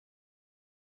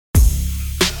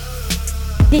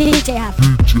DJ High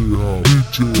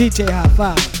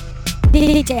Five.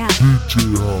 DJ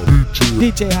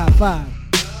High Five.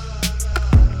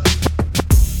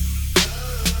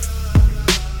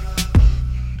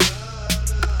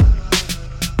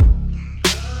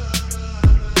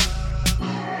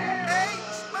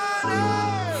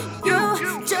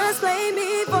 You just blame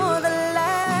me for the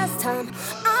last time.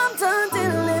 I'm done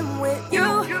dealing with you.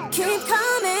 Keep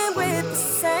coming with the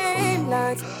same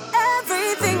lines.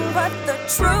 Everything but the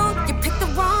truth. You picked the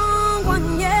wrong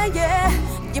one, yeah.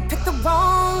 You picked the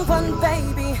wrong one,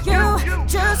 baby. You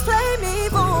just blame me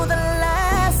for the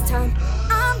last time.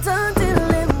 I'm done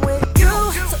dealing with you.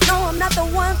 So no, I'm not the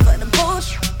one for the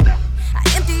bullshit. I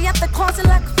empty up the closet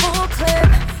like a full clip.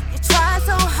 You try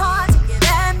so hard to get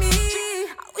at me.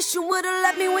 I wish you would've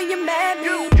left me when you met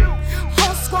me.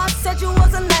 Whole squad said you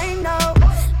was a lame, no.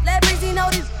 Let Breezy know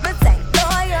these bitches ain't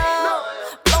loyal.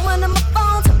 Blowing up my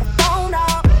phone, turn my phone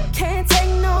off. Can't take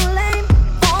no lame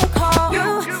phone call.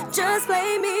 You just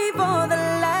blame me for the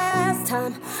last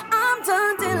time. I'm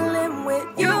done dealing with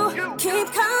you. Keep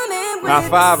coming with High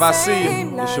Five, the I see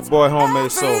same you. It's your lines. boy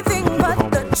Homemade Soul. Everything Keep it but the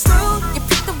homemade. truth. You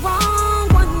picked the wrong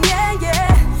one,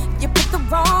 yeah. You picked the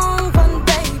wrong one,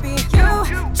 baby. You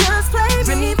just played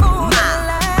me for the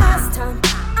last time.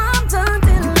 I'm done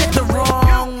dealing with The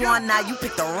wrong one, now you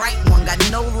picked the right one. Got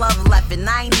no love left, and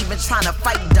I ain't even trying to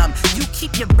fight dumb. You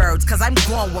keep your birds, cause I'm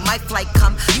going when my flight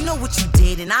come. You know what you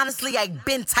did, and honestly, I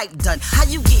been type done. How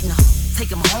you getting take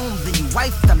them home, then you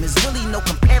wife them? Is really no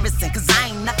comparison, cause I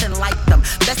ain't nothing like them.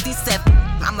 Bestie said,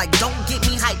 I'm like, don't get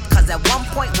me hyped, cause at one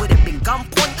point would have been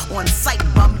gunpoint on sight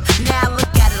bum. Now I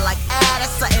look at it like,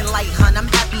 that's something light, hun. I'm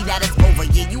happy that it's over,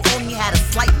 yeah, you only had a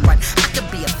slight run. I could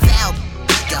be a foul,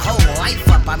 your whole life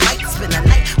up. I might spend a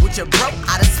night with your bro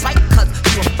out of spite, cause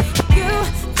you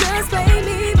just played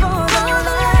me for the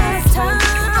last time.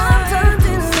 I'm done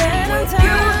dealing with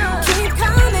you. Keep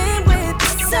coming with the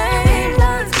same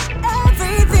lines.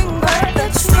 Everything but the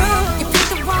truth. You picked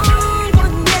the wrong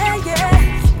one,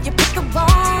 yeah. You picked the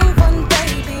wrong one,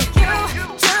 baby. You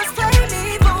just played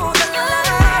me for the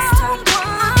last time.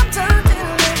 I'm done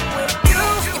dealing with you.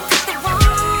 You picked the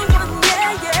wrong one,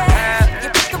 yeah. You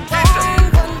picked the wrong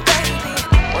one, baby.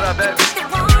 What up, baby? You picked the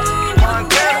wrong one,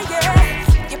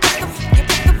 yeah. You picked the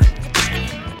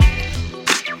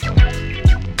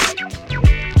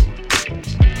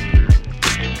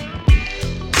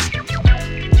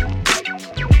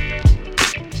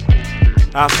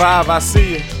High Five, I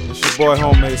see you. It's your boy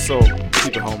Homemade Soul.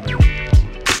 Keep it homemade.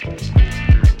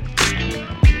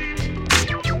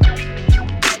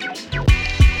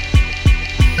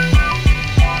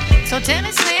 So tell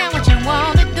me, Slim, what you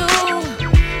wanna do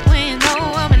when you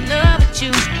know I'm in love with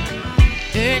you.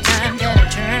 Every time that I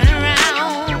turn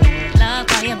around, love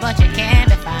for you, but you can't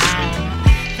be found.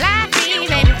 Fly free,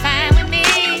 baby, fine with me.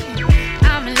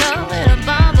 I'm in love with a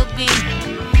bumblebee.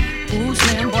 Ooh,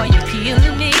 Slim, boy, you're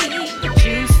killing me, but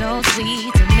you so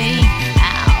sweet to me.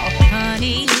 Ow,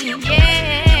 honey,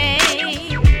 yeah,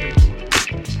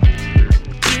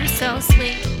 you so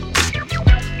sweet.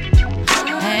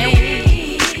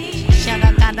 Hey,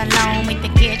 sugar got along me to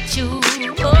get you.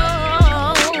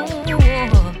 Oh,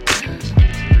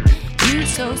 you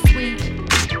so sweet,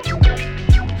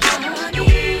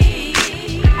 honey.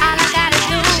 All I gotta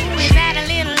do is add a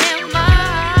little lemon.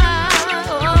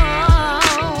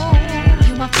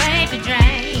 You my favorite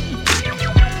drink.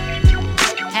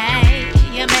 Hey,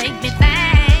 you make me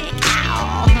think.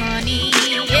 Oh, honey,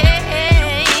 yeah.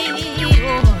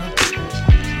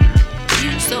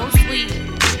 You so sweet.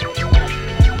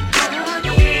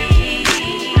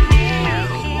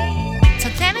 So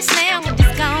tell me, Slim, what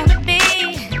this gonna be?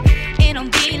 It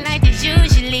don't be like this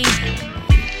usually.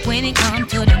 When it comes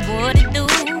to the what it do,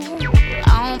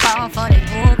 I don't fall for that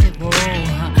whoopie whoa.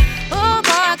 Oh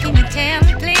boy, can you tell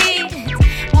me please?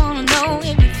 Wanna know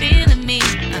if you're feeling me.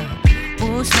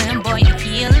 Oh Slim, boy, you're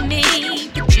killing me,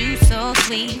 but you so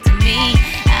sweet to me.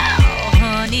 Oh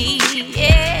honey,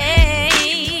 yeah,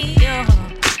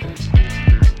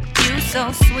 you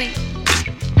so sweet.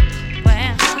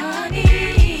 Well,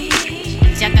 honey,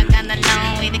 Jacka got a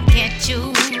long way to get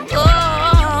you.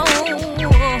 Oh,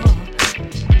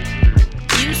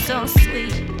 you so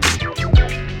sweet,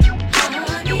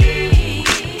 honey.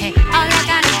 Hey, all I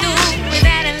gotta do is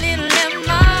add a little lemon.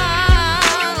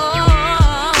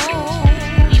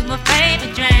 You my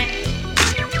favorite drink.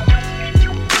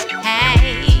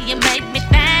 Hey, you make me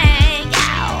think.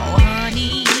 Oh,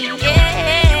 honey,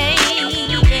 yeah,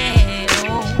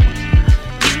 oh,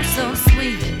 you so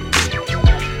sweet.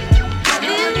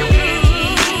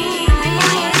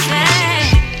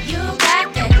 You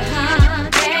got that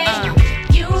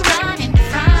honey, you running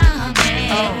from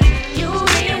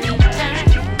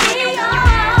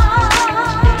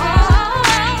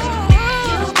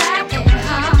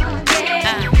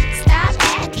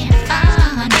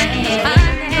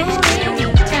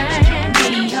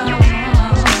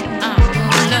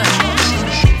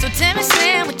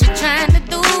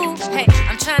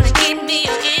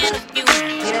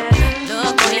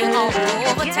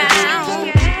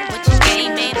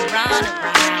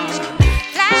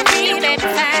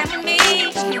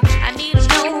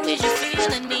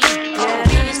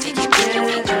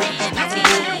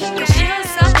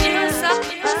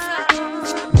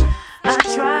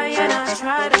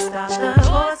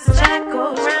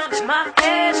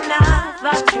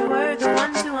thought you were the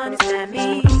one to understand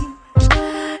me.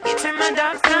 You turned my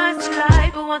dark skies to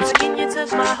light, but once again you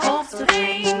took my hopes to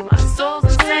fame. My soul's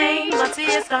insane, my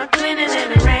tears start twinning in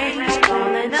the rain.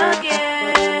 Falling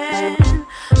again,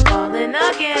 falling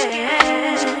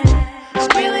again. I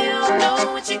really don't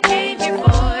know what you came here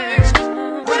for.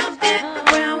 Round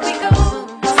and round we go,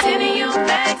 sending your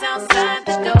bags outside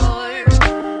the door.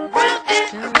 Round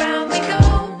and round we go,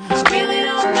 I really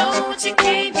don't know what you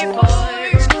came here for.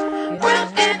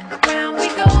 Round and round we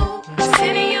go,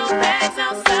 sending your bags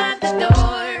outside the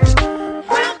door.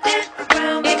 Round and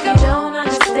round we go. If you don't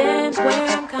understand where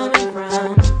I'm coming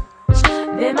from,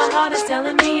 then my heart is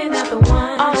telling me you're not the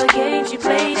one. All the games you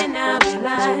played and now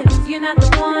realize you're not the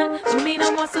one for me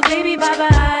no more, so baby bye-bye.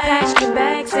 Pack your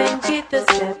bags and get the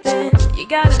stepping. You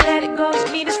gotta let it go,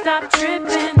 you need to stop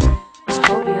tripping. I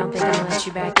hope you don't think I'll let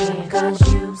you back in,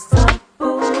 cause you suck,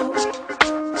 fool.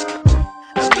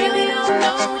 I really don't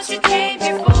know what you came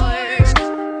here for.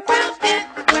 Round and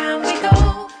round we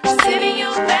go, sitting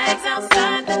your bags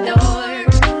outside the door.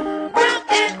 Round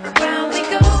and round we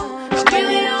go, I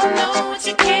really don't know what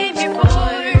you came here for.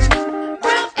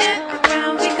 Round and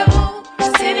round we go,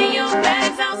 sitting your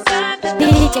bags outside the door.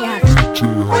 DJ High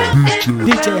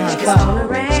It's gonna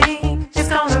rain, it's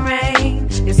gonna rain,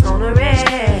 it's gonna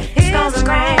rain, it's gonna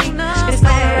rain, it's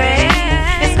gonna rain,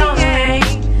 it's gonna rain,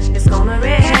 it's gonna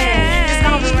rain, it's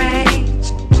gonna rain.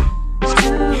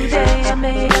 Today I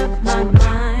made up my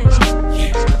mind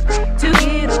to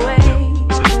get away.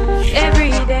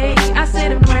 Every day I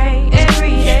sit and pray.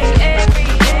 Every day, every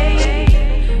day.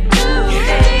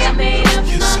 Today I made up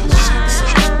my mind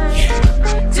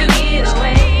to get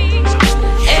away.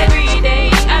 Every day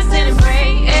I sit and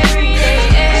pray. Every day,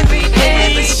 every day.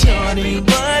 Hey, shorty,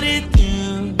 what it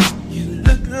do? You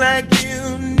look like you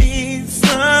need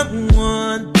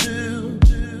someone to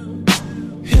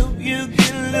help you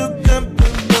get a little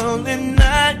comfortable, and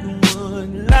I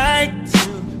would like to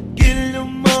get a little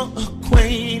more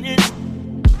acquainted.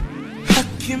 I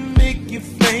can make you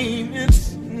famous.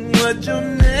 What your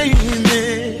name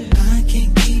is? I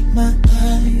can't keep my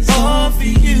eyes off of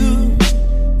you.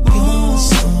 You're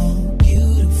so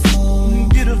beautiful,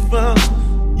 beautiful.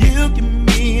 You can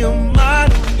be a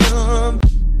model.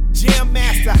 Jam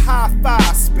Master High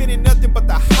Five, spinning nothing but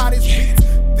the hottest beats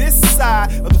this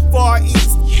side of the Far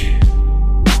East.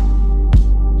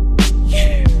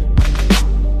 Yeah,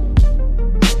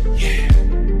 yeah,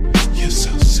 you're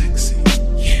so sexy.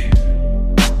 Yeah,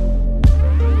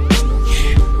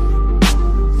 yeah.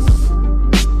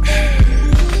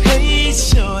 Hey,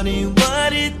 shorty,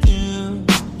 what it do?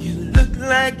 You look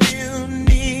like you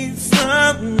need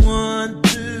someone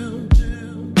to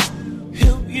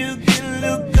help you get a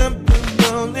little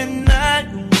comfortable, and I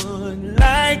would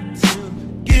like to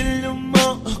get a little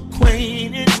more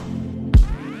acquainted.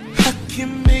 I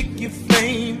can make you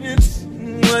famous.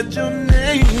 What your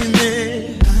name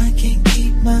is? I can't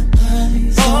keep my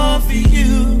eyes off of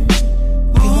you.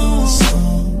 You're so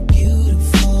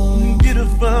beautiful,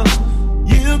 beautiful.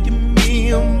 You can be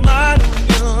a model.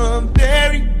 You're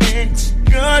very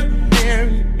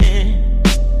extraordinary.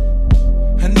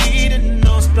 I need a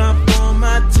no-stop on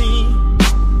my team,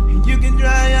 and you can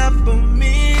dry out for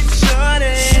me,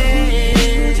 shorty.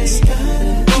 You just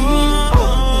gotta be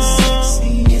the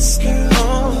sexiest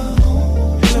girl.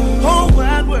 Whole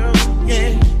wide world,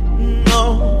 yeah. No,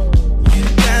 you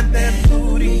got that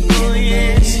booty, oh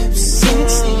yeah.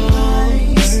 Sexy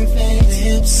eyes, perfect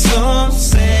hips, so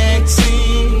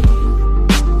sexy.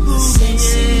 The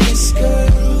sexiest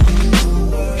girl in the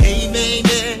world. Hey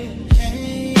baby,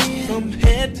 hey. From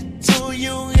head to toe,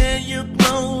 you and your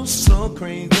clothes so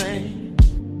crazy.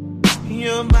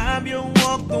 Your vibe, your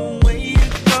walk, the way you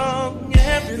talk,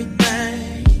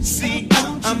 everything. See,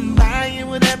 I'm buying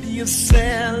whatever you're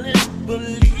selling,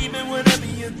 believing whatever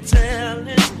you're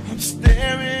telling. I'm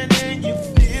staring and you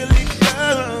feel it,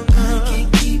 girl. I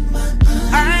can't keep my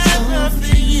eyes off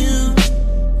of you.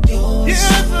 You're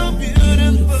so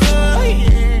beautiful,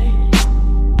 yeah.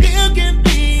 You can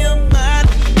be a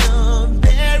model, you're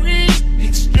very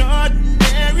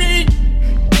extraordinary.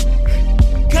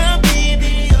 Come be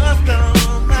the star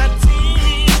on my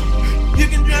team. You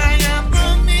can dry out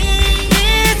for me,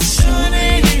 it's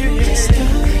shorty.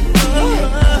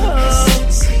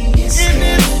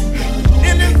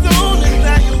 In this zone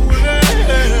inside your world.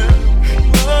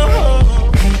 Oh,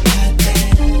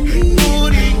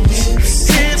 booty,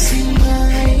 hips,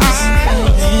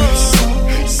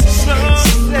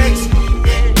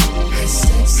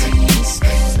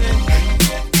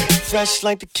 fresh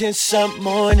like the kiss up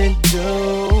morning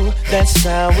dew. That's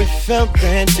how it felt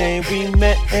that day we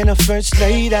met, and I first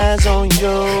laid eyes on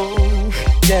you.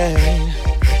 Yeah,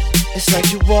 It's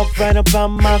like you walked right about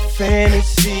my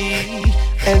fantasy,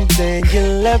 and then you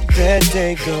left that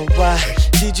day, girl. Why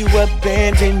did you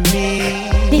abandon me?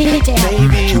 Maybe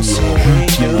you'll see when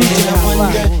you're I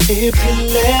wonder if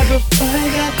you'll ever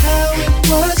find out how it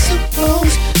was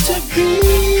supposed to be,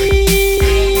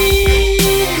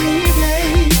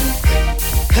 baby.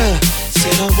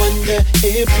 Said I wonder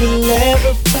if you'll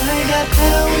ever find out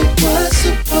how it was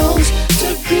supposed to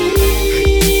be,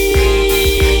 baby.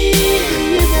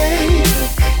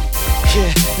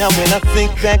 Yeah, now when I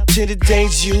think back to the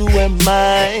days you and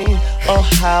mine, oh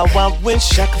how I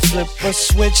wish I could flip a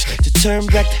switch to turn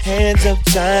back the hands of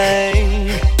time.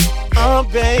 Oh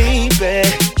baby,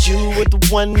 you were the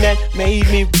one that made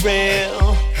me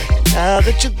real. Now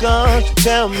that you're gone,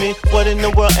 tell me what in the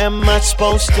world am I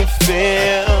supposed to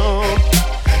feel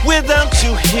without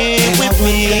you here with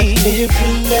me? If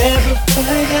you'll ever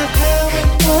find out how it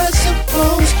was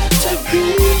supposed to be,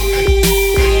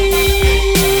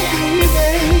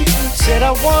 baby. Said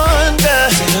I wonder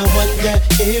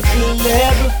if you'll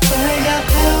ever find out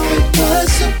how it was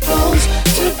supposed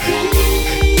to be, baby.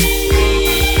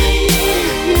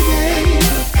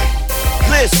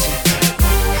 Listen,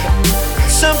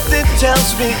 something tells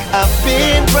me I've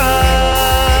been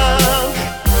robbed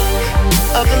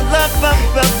of the love I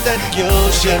felt that you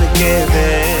should have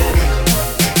given.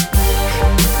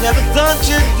 Never thought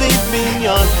you'd leave me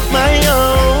on my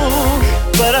own,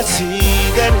 but I see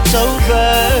that it's over,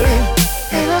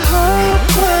 and I hope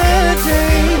one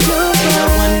day you'll find. I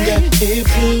wonder if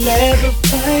you'll ever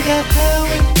find out how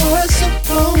it was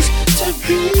supposed to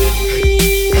be,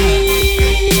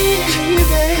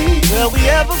 will we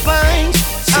ever find?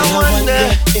 I wonder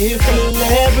if you'll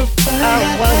ever find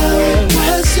out how it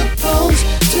was supposed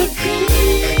to be,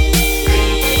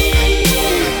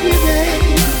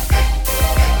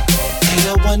 and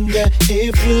I wonder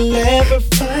if you'll ever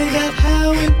find out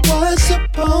how it was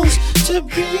supposed to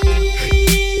be,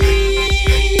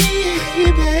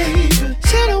 baby.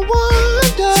 Said I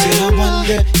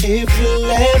wonder if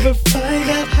you'll ever find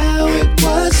out how it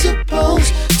was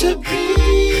supposed to be,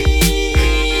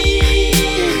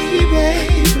 baby.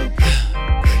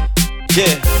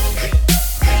 Yeah.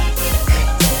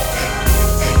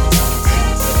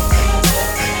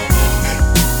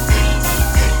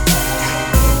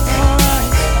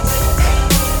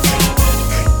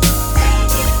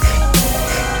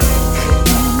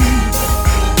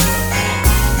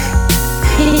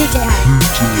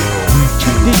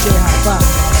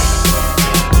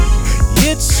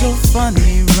 It's so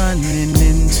funny running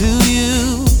into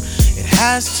you. It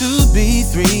has to be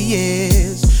 3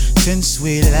 years since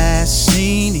we last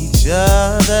seen each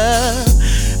other.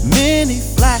 Many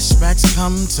flashbacks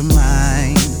come to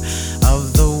mind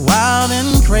of the wild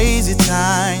and crazy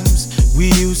times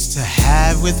we used to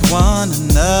have with one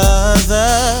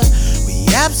another. We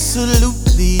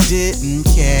absolutely didn't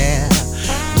care.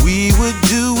 We would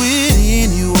do it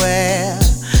anywhere.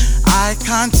 Eye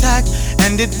contact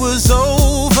and it was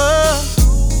over.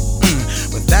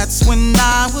 But that's when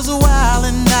I was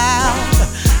wildin' out.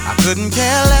 I couldn't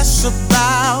care less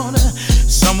about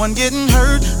someone getting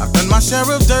hurt. I've done my share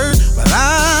of dirt, but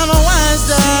I'm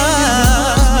wised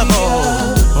up.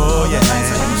 Oh yeah.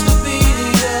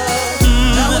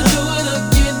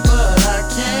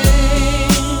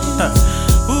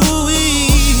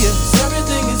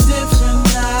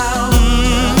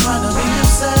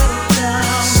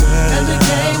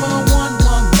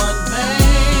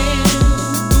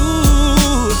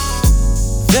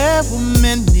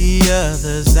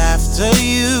 Others after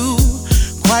you,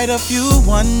 quite a few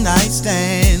one-night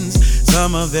stands.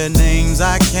 Some of their names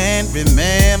I can't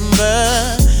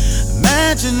remember.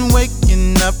 Imagine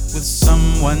waking up with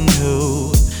someone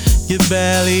who you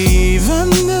barely even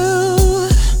knew.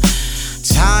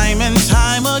 Time and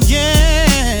time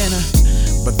again,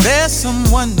 but there's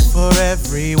someone for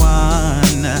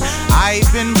everyone. I've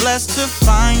been blessed to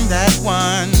find that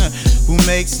one who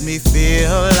makes me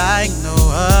feel like no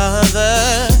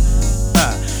other.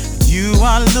 You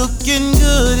are looking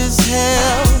good as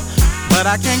hell, but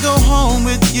I can't go home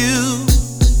with you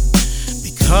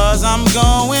because I'm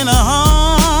going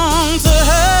home to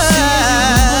her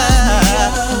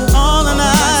all the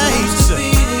night.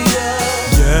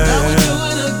 Yeah. Now we do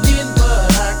it again,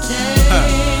 but I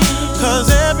can't.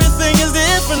 Cause everything is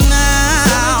different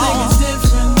now. Everything is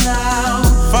different now.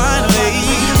 Finally,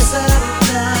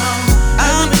 I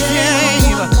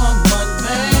became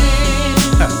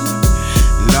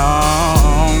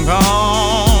long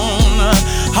gone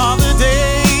are the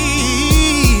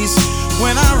days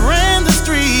when I ran the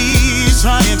streets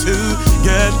trying to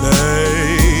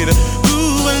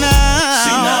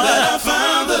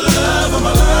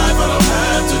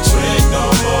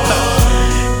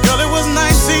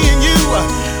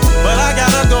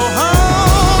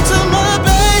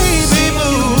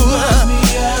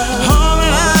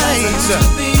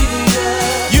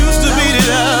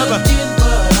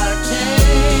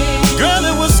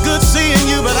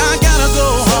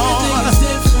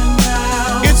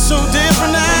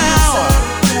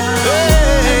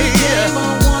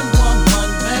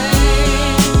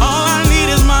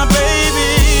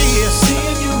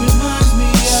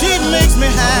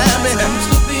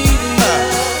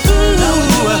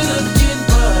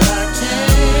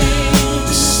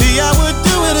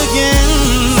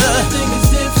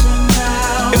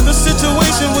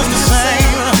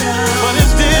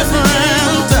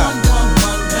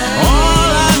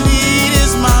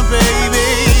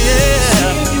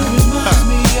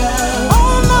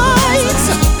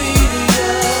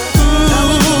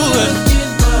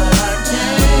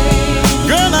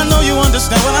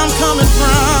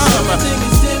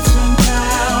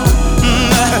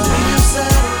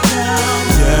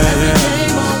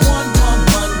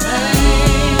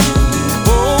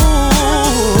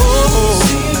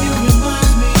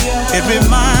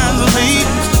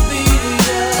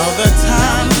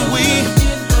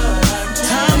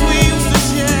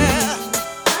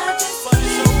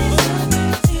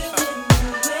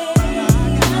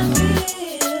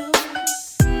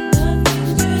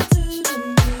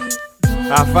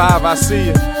 5, I see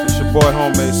you. It's your boy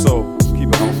Homemade Soul. Keep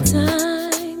it homemade.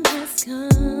 Time has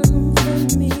come for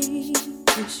me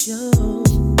to show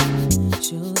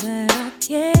that I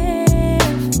care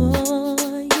for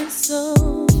you so.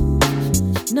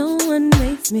 No one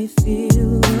makes me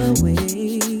feel the way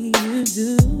you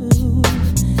do,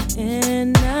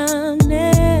 and I'll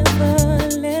never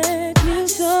let you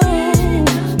go.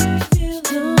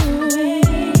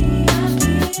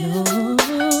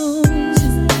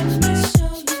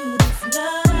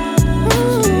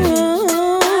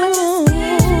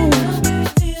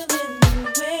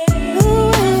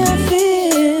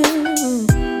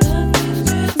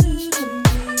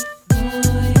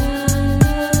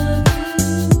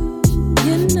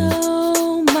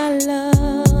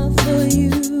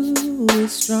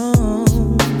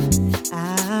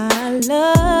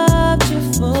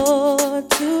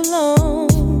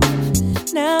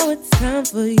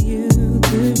 For you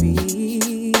to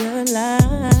realize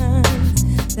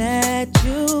that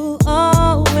you'll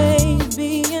always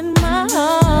be in my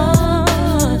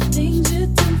heart. The things you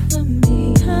do for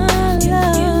me, you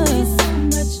give me so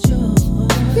much joy.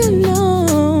 You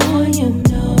know,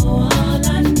 all I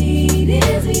need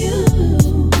is you.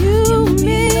 You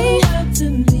mean the world to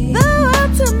me,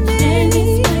 and it's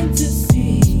plain to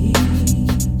see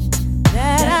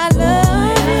that I love.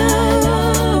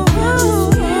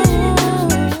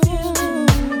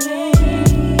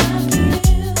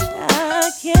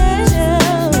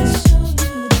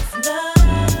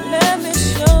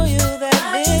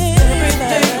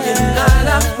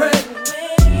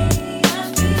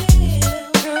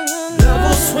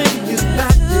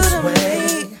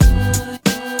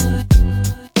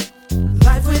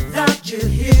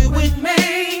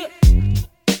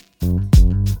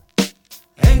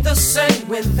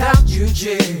 Without you, G.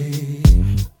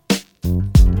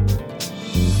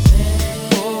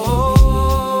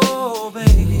 Oh,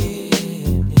 baby,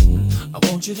 I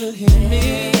want you to hear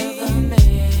me.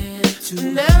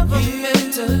 Never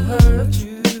meant to hurt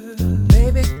you.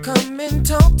 Baby, come and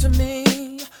talk to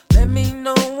me. Let me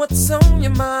know what's on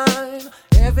your mind.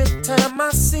 Every time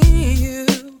I see you,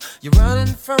 you're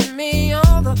running from me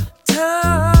all the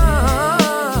time.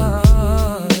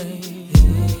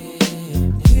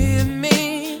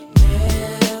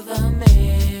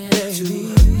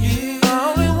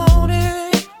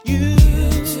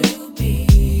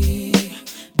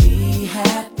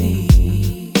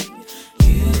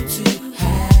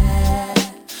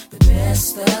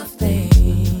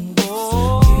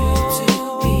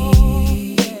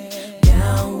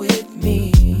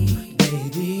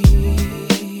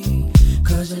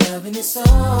 So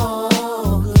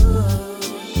good,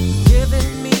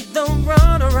 giving me the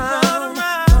run around.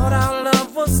 Thought our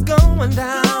love was going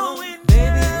down.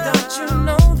 Baby, don't you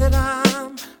know that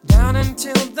I'm down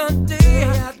until the day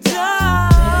I die?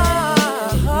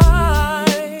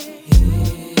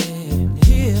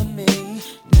 Hear me,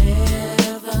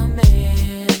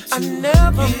 I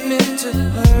never meant to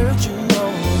hurt you no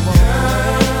more.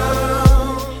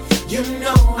 Girl, you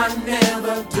know I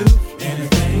never do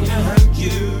anything to hurt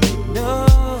you.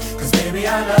 Cause baby I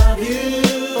love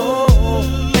you.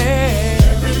 Oh, hey.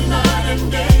 Every night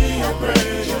and day I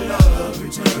pray your love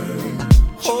return.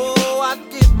 Oh, I'd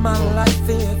give my life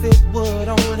if it would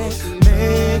only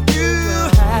make you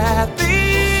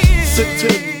happy.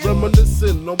 Sitting,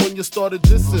 reminiscing on when you started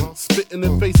dissing, spitting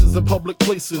in faces in public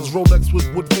places. Rolex with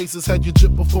wood faces had you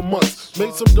jipping for months.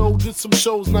 Made some dough, did some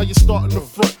shows, now you're starting the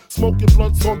front. Smoking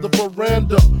blunts on the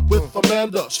veranda with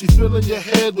Amanda. She filling your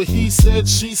head with he said,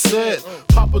 she said.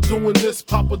 Papa doing this,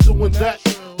 Papa doing that.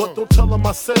 But don't tell him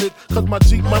I said it, cause my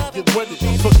Jeep might get wetted.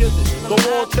 Forget it, go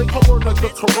on, take her word like the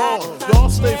Quran. Y'all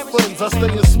stay friends, I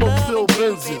stay in smoke-filled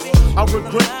Benzes. I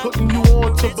regret putting you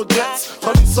on to baguettes.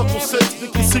 Honeysuckle sets,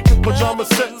 Vicky Secret pajama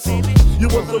sets. You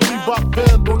was a Reebok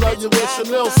vandal, now you wear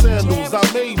Chanel sandals. I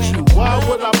made you, why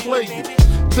would I play you?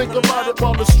 Think about it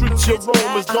while the streets you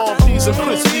roam is Dawn P's and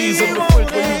Crispies in the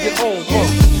fridge when you get home.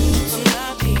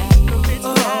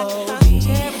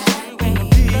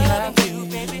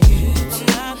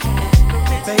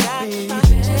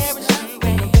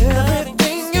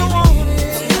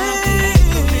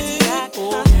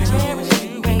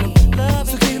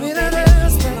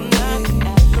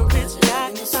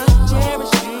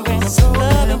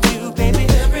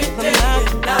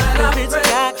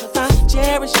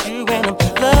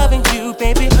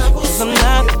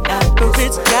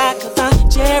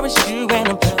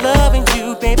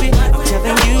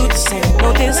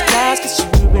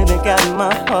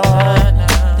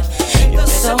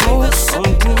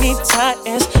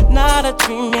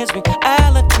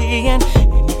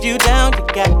 If you down, you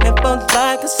got me for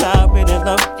life, 'cause I really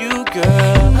love you, girl.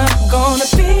 I'm not gonna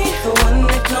be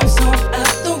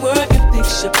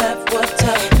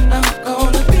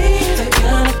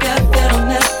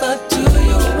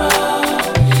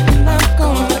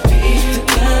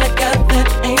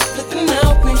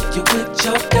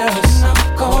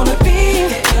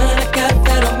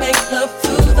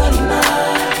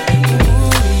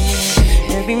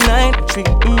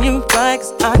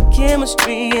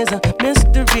chemistry is a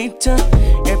mystery to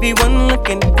everyone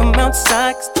looking from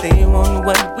outside, 'cause they want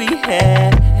what we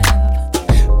have.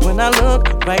 When I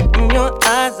look right in your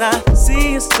eyes, I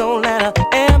see a soul that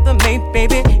I am the mate,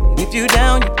 baby. And if you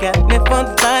down, you got me for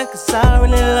life, 'cause I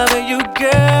really love you,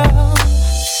 girl.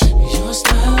 Your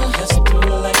style has to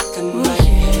like a knife.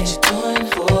 What you doing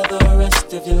for the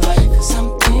rest of your life? 'Cause I'm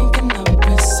thinking of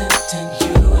presenting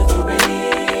you with a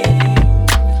ring.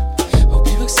 Hope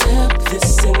you accept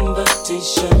this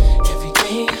invitation. Every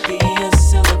day be a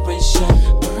celebration.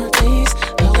 Birthdays,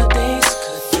 holidays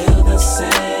could feel the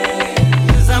same.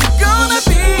 'Cause I'm gonna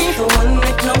be the one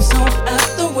that comes home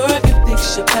after work and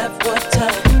picks your path what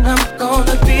time. I'm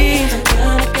gonna be the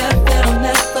kind of guy that'll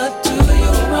never do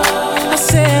you wrong. I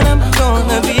said I'm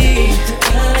gonna be the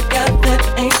kind of guy that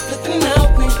ain't flipping out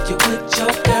when you're with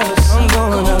your girls. I'm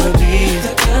gonna be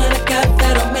the kind of guy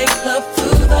that'll make love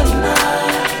through the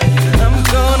night. I'm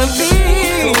gonna be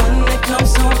the one that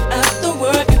comes home after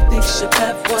work and picks your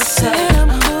path what time.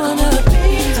 I'm gonna be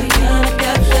the kind of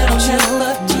guy that'll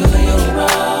never do you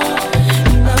wrong.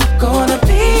 I'm gonna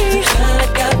be the kind of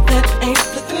guy that ain't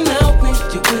flipping out when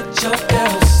you're with your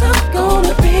girls. I'm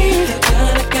gonna be the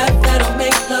kind of guy that'll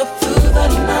make love through the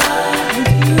night.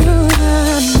 Through the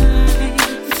night,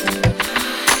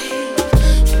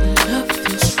 love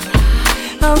feels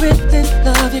right. I really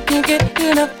love you, can't get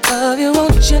enough of you.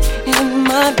 Want you in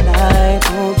my life,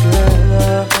 oh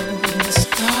girl. The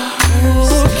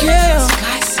stars, oh yeah, the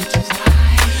sky set you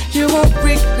right. You won't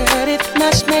regret it,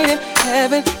 match made in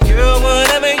heaven. You're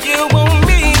whatever you want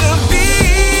me to be.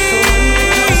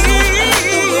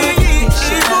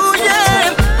 Oh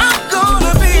yeah, I'm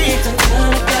gonna be the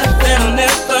kind of guy that'll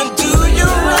never do you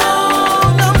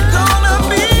wrong. I'm gonna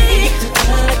be the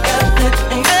kind of guy that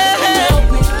ain't flipping out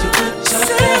when you're with your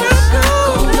girls. I'm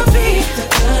gonna be the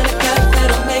kind of guy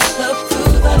that'll make love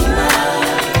through the night.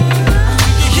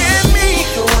 You hear me?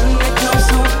 The one that comes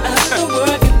home after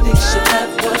work and picks your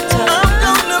path what time.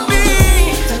 I'm gonna be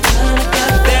the kind of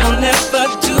guy that'll never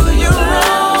do you wrong.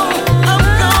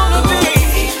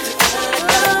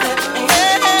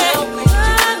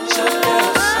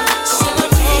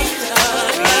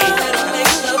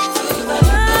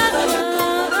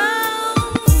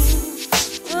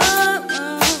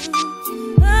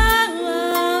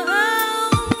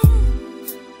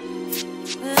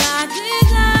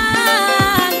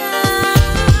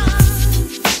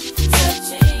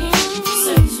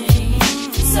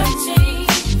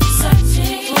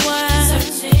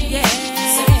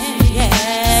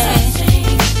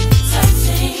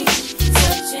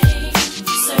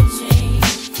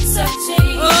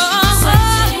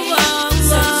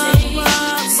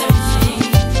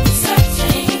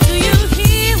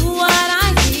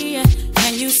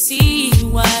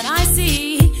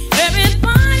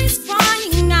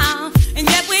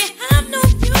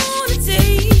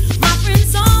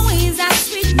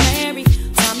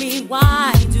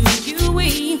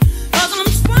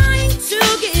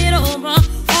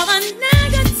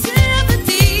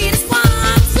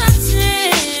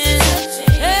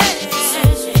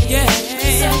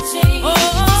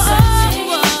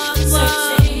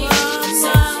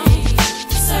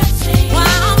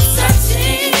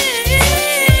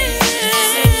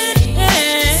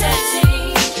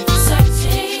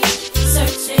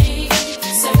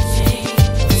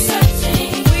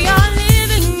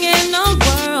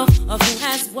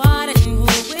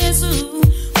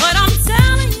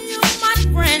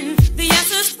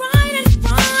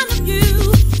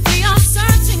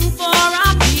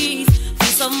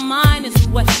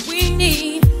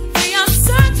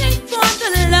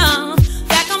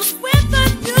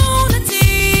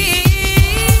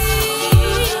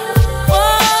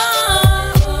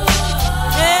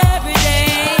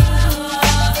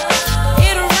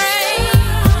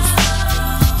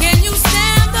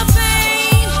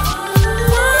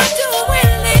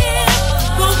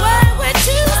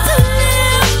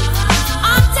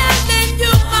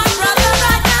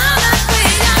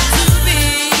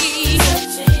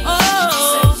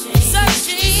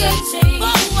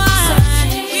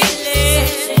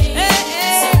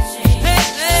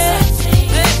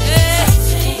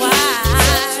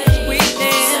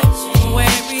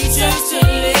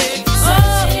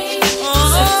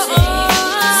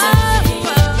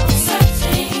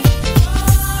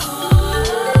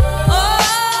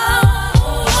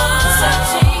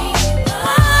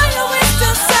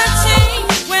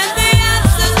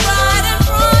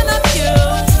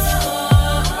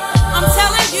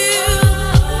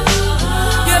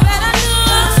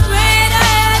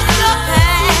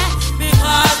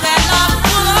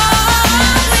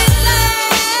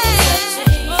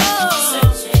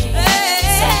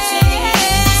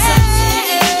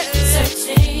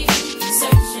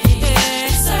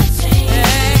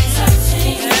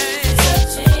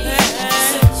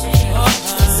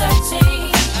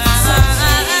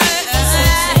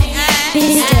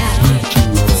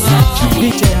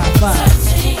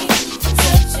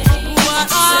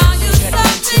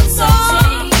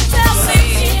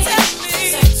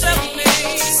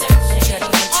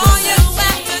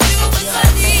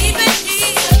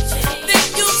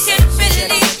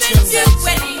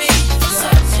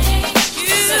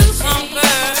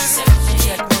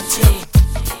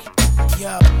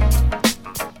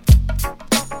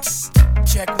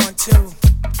 Check 1, 2.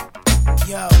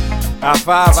 Yo. I5,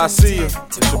 I see you.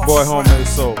 It's your boy Homemade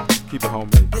Soul. Keep it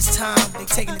homemade. This time they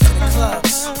taking it to the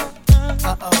clubs.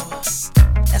 Uh-oh.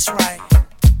 That's right.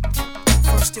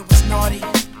 First it was Naughty,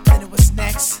 then it was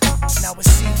Next, now it's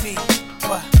CV.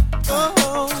 What? Come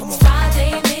on.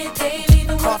 Friday midday,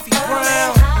 leaving Coffee work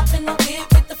Brown. hop in the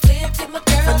whip with the flip, get my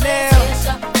girl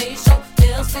Vanille. facial,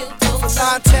 bills feel close.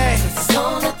 Latte. It's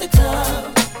on at the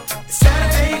club.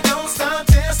 Saturday, don't stop,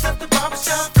 dance at the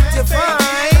barbershop. Divine.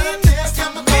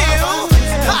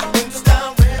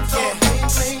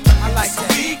 I like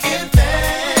that.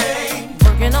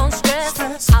 Working on stress,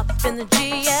 hop in the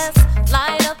GS,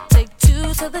 light up, take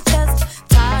 2 to the chest.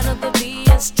 Tired of the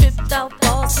BS, tripped out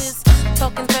bosses,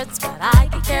 talking threats, but I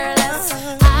could care less.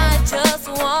 I just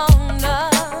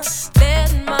wanna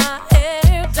let my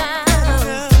hair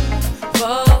down.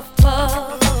 Puff,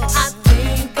 puff, I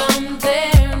think I'm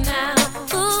there now.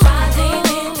 Friday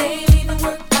midday, leaving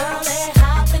work early,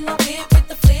 hop in the whip with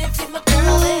the flip, get my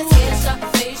girl ass headshot,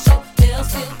 facial, bills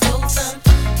feel closer,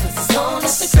 'cause it's on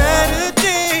at the club.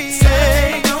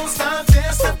 Saturday, don't stop,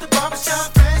 dance at the barbershop.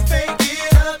 Fresh pay,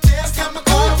 get up, dance, got my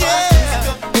girl.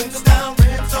 Windows down,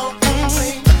 rims on,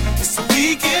 clean. It's a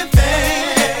weekend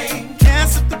thing.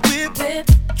 Gas up the whip,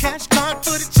 cash card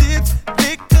for the chips.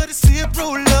 Liquor to sip,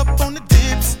 roll up on the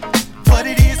dips. What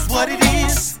it is, what it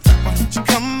is. Why don't you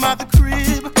come out the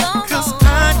crib? 'Cause I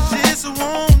just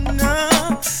wanna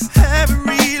have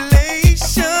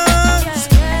relations.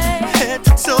 Head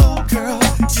to toe, girl,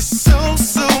 you're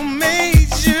so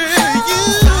major.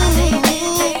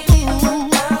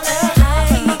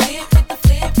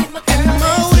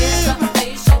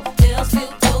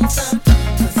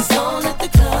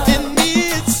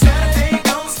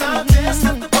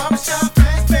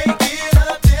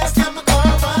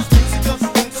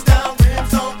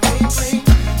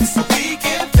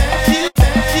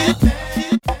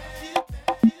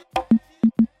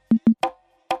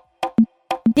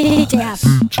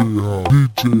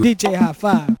 DJ High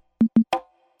Five.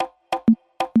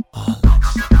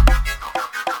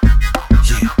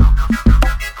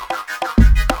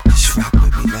 Just rock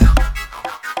with me now.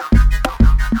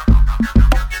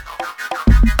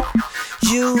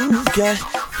 You've got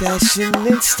fashion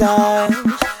and style.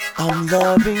 I'm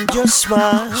loving your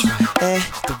smile and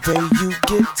the way you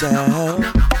get down.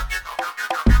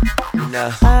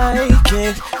 Now I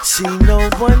can't see no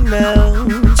one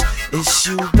else. It's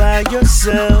you by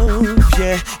yourself,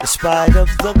 yeah, in spite of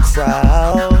the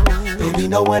crowd. Baby,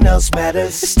 no one else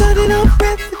matters. It started off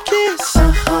with a kiss,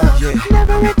 yeah.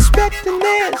 Never expecting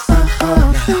this,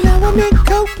 and now I'm in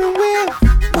coping with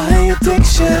my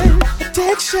addiction.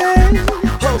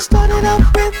 Started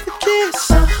off with a kiss,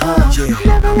 yeah.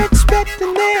 Never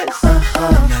expecting this, and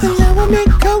now I'm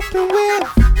in coping with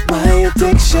my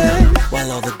addiction.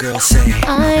 While all the girls say,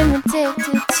 I'm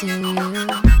addicted to you.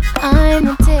 I'm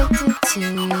addicted to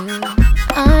you.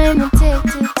 I'm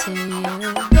addicted to you.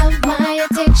 You're my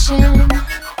addiction.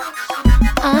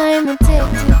 I'm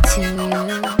addicted to you.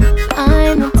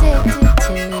 I'm addicted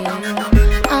to you.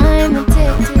 I'm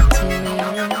addicted to you.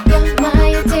 You're my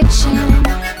addiction.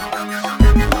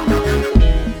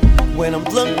 when I'm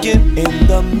looking in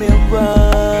the mirror,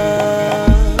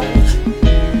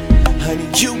 honey,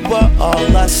 you are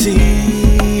all I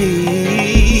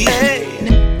see. Hey.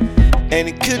 And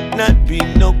it could not be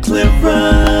no clearer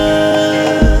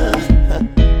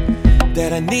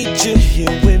that I need you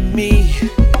here with me.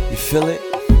 You feel it?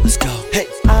 Let's go. Hey,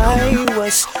 I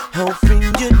was hoping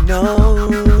you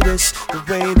notice the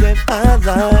way that I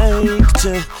like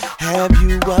to have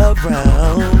you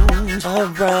around,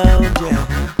 yeah.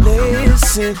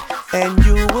 Listen, and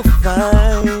you will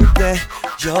find that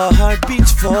your heart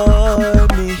beats for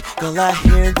me. Girl, I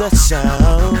hear the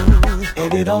sound,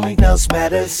 and it only else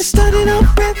matters. It started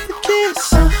off with a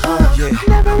kiss, yeah.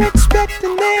 Never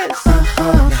expecting this,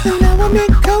 and now I'm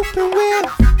in coping with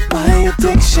my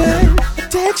addiction.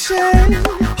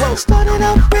 Started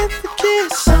off with a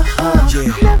kiss,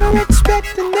 yeah. Never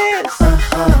expecting this,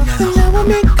 and now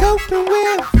I'm in coping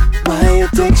with my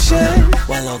addiction.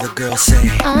 While all the girls say,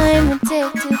 I'm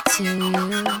addicted to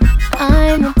you.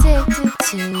 I'm addicted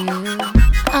to you.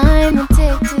 I'm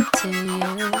addicted to you.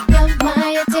 You're my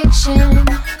addiction.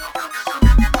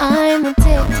 I'm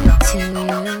addicted to you.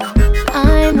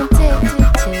 I'm addicted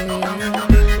to you.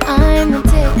 I'm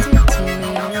addicted to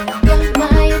you. You're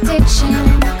my addiction.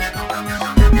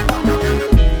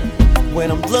 when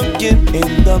I'm looking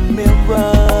in the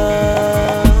mirror,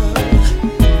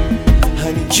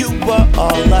 honey, you are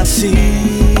all I see.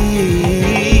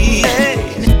 Hey.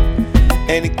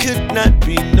 And it could not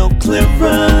be no clearer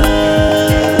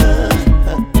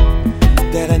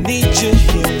that I need you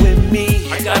here with me.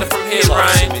 head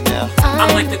right.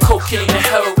 I'm like the cocaine and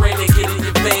heroin that get in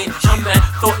your vein. I'm that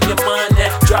thought in your mind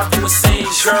that drive you insane.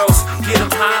 Girls, get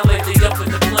them high like they up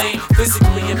in the plane.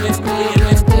 Physically and mentally and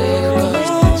mentally.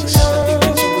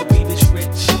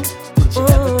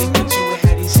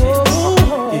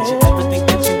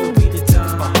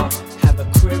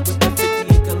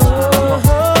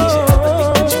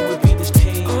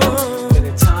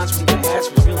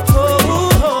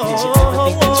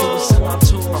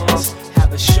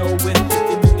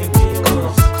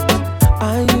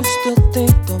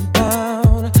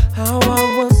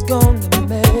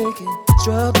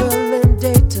 Struggling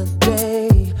day to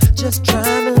day, just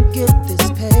trying to get this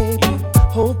paper,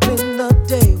 hoping the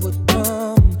day would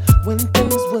come when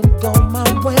things would go my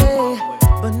way.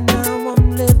 But now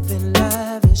I'm living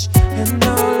lavish, and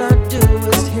all I do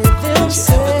is hear them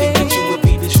say, did you ever think that you would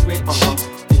be this rich?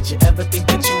 Did you ever think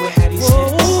that you would have these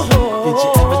hits? Did you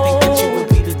ever think that you would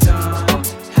be the dime?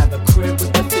 Have a crib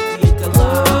with a 50-acre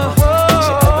lot? Did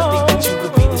you ever think that you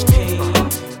would be this paid?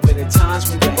 Where the times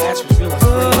when your ass was real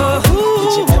afraid?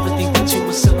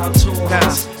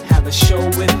 Have a show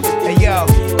with hey yo,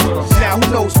 now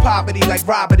who knows poverty like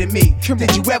Robert and me?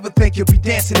 Did you ever think you'd be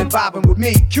dancing and vibing with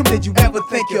me? Did you ever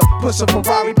think you'd push a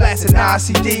Ferrari blasting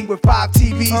RCD with 5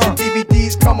 TVs and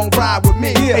DVDs? Come on, ride with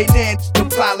me. Hey, Nan,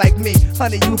 don't fly like me.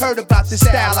 Honey, you heard about this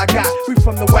style I got. We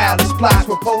from the wildest blocks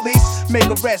where police make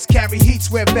arrests, carry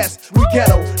heats, wear vests. We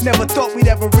ghetto, never thought we'd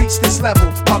ever reach this level.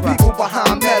 Our people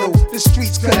behind metal, the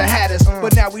streets could have had us,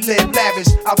 but now we live lavish.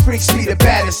 Our freaks be the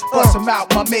baddest. Bust them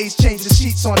out, my maids change the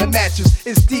sheets on the mattress.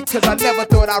 It's deep cause I never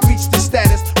thought I'd reach this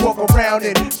status. Walk around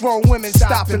and grown women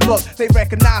stop and look. They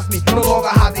recognize me, no longer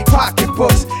hide they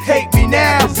pocketbooks. Hate me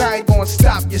now, cause I ain't gonna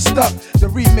stop, you're stuck. The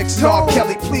remix is R.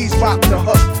 Kelly, please rock the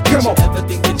hook. Come on. Did you ever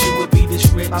think that you would be this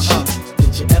rich?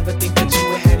 Did you ever think that you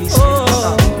would have these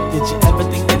hits? Did you ever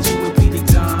think that you would be the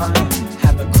dime?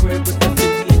 Have a crib with a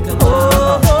 50-acre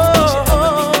lot? Did you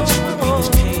ever think that you would be this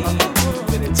paid?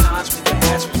 With the times when your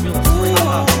ass was real free?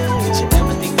 Did you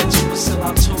ever think that you would sell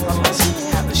out tours?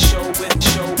 Have a show with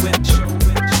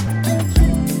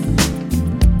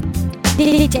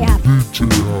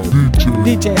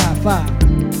DJ High Five.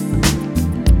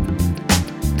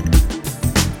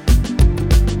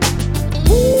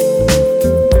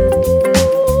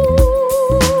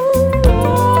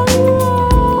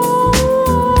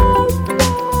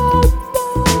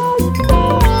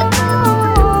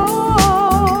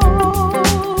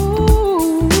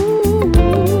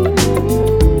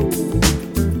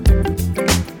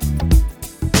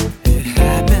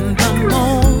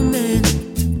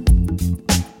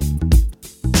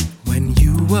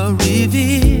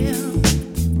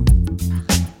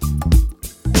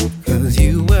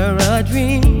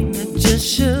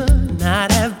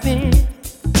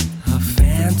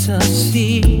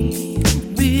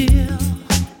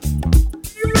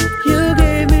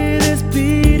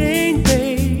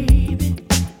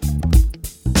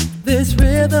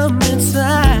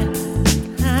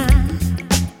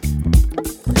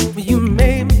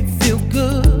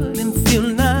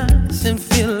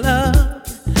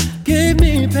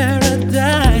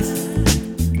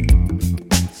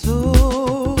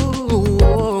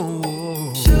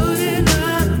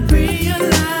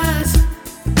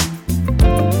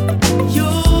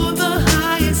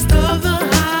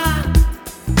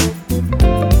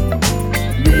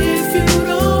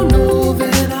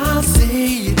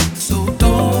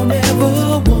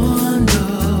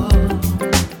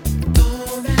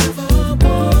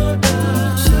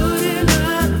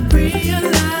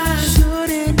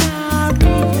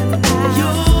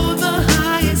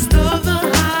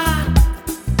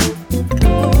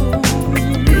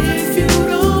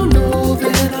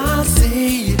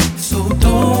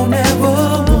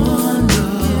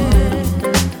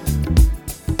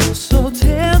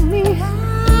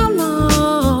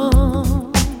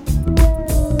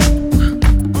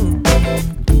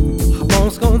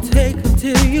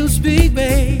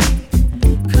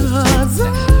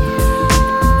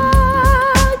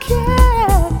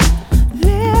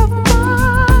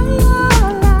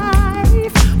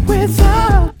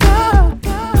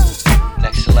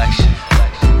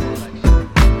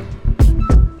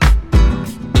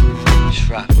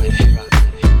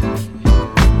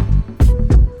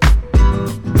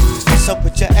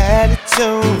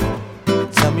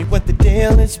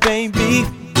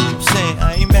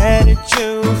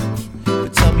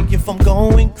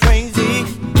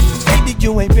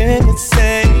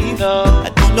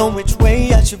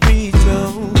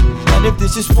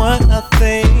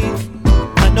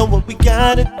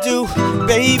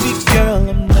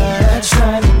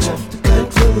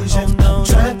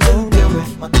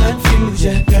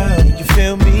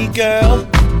 girl,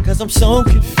 cause I'm so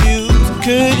confused.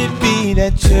 Could it be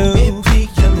that maybe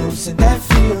you're losing that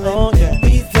feeling? Oh, yeah.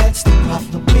 Maybe that's the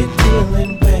problem we're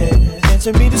dealing with.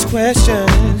 Answer me this question: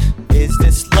 is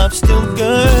this love still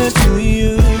good to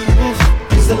you?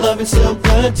 Is the loving still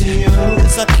good to you?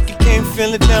 It's like you can't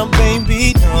feel it now,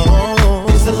 baby, no.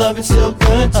 Is the loving still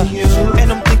good to you?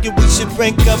 And I'm thinking we should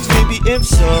break up, maybe if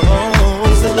so.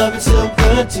 Is the loving still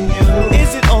good to you?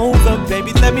 Is it over,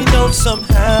 baby? Let me know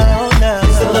somehow now.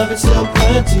 Is the loving still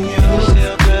good to you? Is it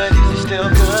still good? Is it still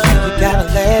good? You gotta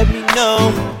let me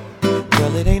know.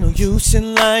 Girl, it ain't no use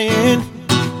in lying.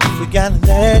 If we gotta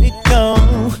let it go,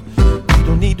 we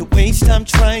don't need to waste time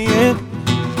trying.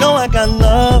 No, I got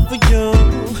love for you,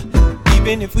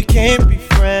 even if we can't be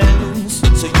friends.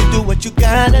 So you do what you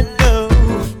gotta do,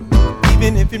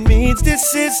 even if it means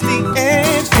this is the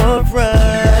end for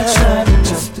us. I'm trying to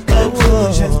just the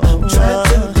conclusion. I'm trying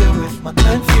to deal with my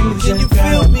confusion. Can you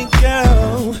feel me,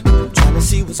 girl? I'm trying to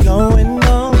see what's going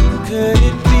on. Could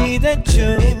it be that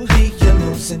maybe you're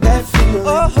losing that feeling?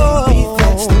 Maybe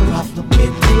that's the problem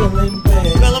we're dealing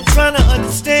with. Girl, I'm trying to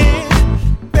understand,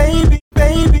 baby.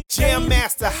 Jam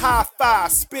Master High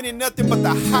Five, spinning nothing but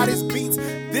the hottest beats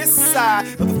this side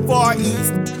of the Far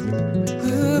East.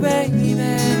 Ooh, baby.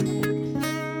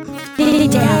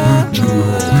 DJ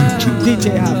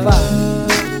High Five.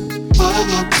 What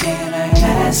more can I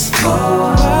ask for?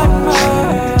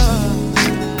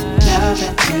 Now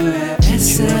that you have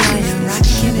answered, I am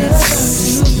rocking it.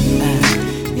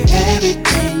 You're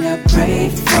everything I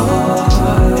prayed for.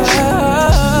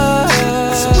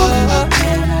 So what more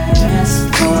can I ask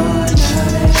for? Now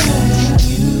that I have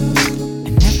you. I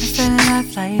never felt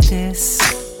life like this.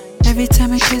 Every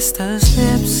time I kiss those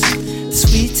lips, the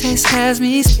sweet taste has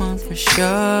me sprung for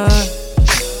sure.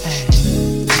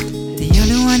 The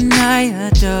only one I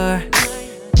adore,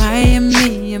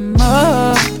 Miami and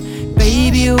more.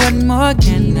 Baby, what more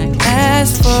can I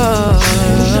ask for?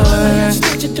 You know I ask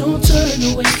that you don't turn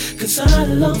away, cause I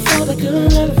long for the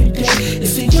good every day.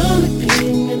 It's the only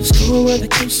thing in school that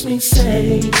keeps me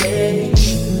sane.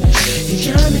 You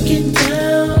got me getting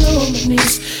down on my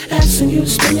knees, asking you to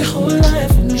spend your whole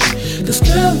life with me. Cause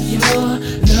girl, your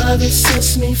love, it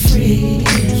sets me free.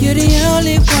 You're the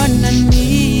only one I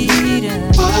need.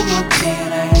 What more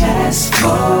can I ask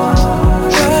for?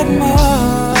 What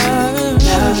more?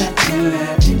 Now that you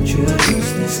have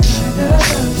introduced this kind of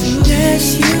love to me. Yes,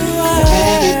 you are.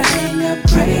 Everything I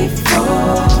prayed for.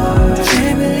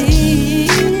 Can't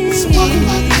believe. So what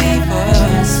more can I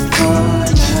ask for?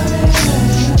 Now that I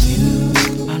have you.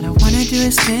 All I wanna do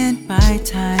is spend my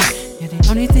time. You're the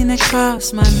only thing that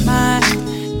crossed my mind.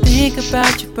 Think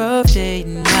about you both day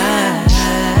and night.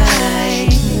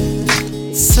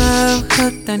 So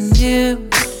hooked on you,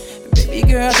 baby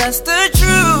girl, that's the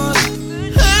truth.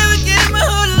 I would give my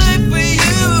whole life for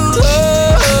you.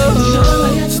 You know I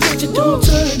ask that you don't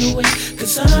turn away,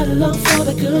 cause I long for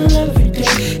the good every day.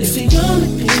 It's the only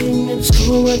thing in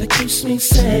school that keeps me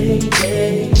sane.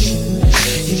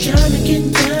 You got me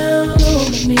getting down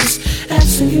on my knees,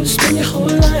 asking you to spend your whole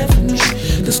life with me.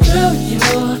 Cause girl, your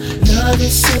love,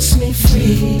 it sets me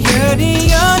free. You're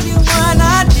the only one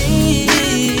I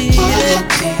need. What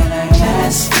can I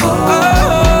ask for?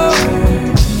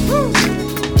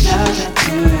 Now that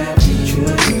you have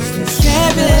introduced this,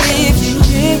 can't believe you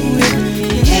came with me.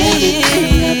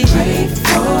 Everything I prayed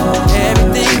for.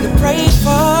 Everything I prayed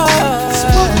for. So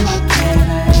what more can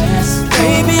I ask for?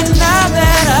 Baby, now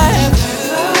that I have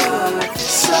you,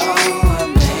 so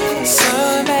amazing, so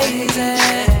amazing.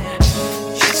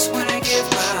 Just wanna give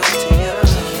my all to you,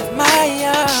 give my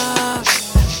all.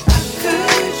 I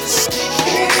could just stay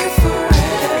here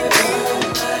forever,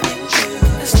 loving you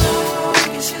as long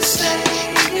as you stay,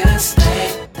 you stay.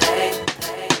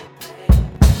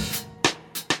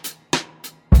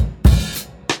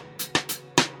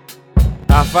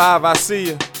 High five, I see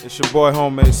you. It's your boy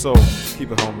Homemade Soul.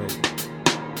 Keep it homemade.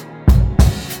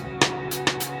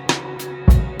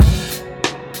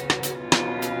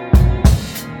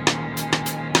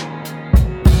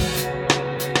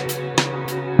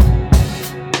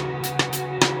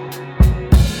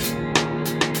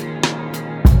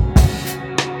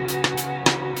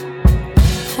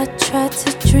 I tried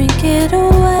to drink it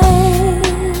away.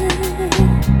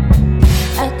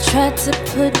 I tried to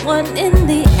put one in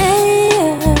the air.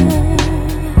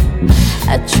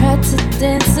 I tried to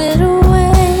dance it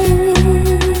away.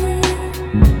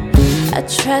 I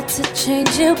tried to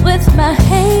change it with my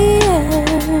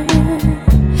hair.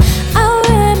 I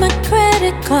wear my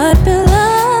credit card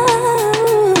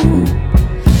below.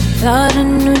 Thought a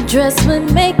new dress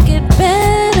would make it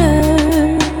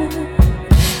better.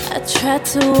 I tried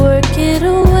to work it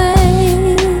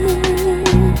away.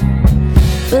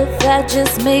 that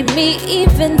just made me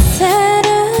even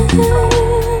sadder.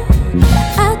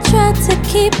 I tried to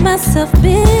keep myself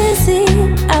busy.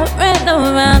 I ran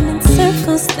around in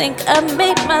circles, think I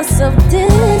made myself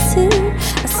dizzy.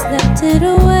 I slept it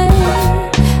away,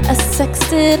 I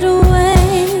sexed it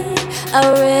away, I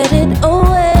read it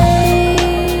away.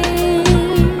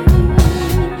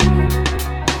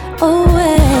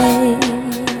 Away,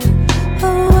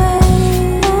 away,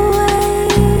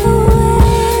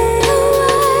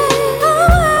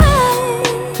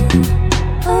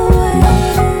 away,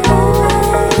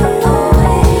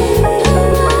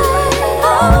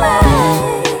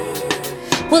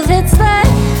 well, it's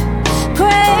like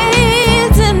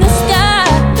cranes in the sky.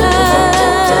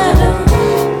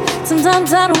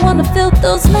 Sometimes I don't wanna feel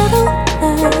those metal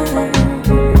eyes.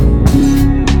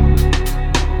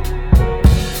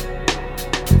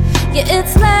 Yeah,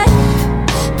 it's like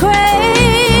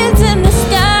cranes in the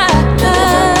sky.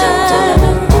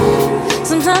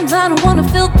 Sometimes I don't wanna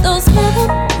feel those metal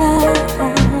eyes.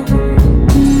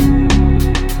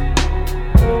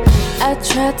 I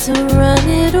tried to run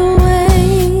it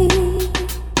away.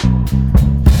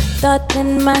 Thought in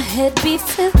my head be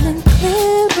feeling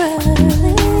clearer.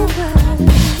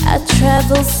 I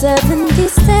traveled 70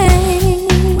 states.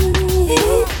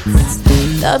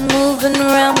 Thought moving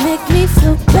around make me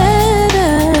feel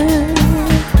better.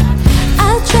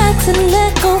 I tried to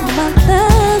let go my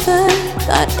lover.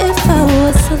 Thought if I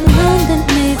was alone then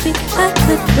maybe I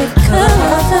could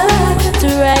recover. To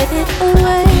write it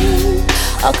away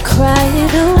or cry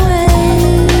it away.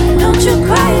 Don't you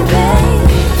cry, baby.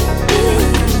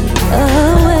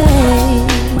 Away.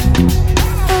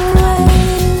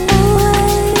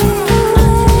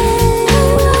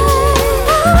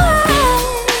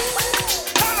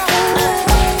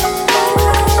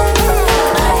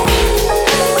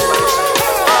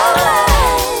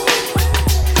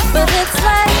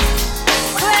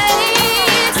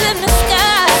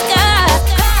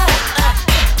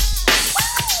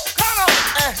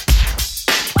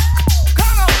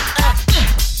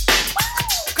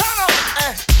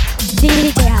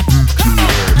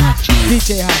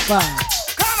 DJ High Five.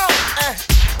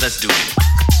 Let's do it.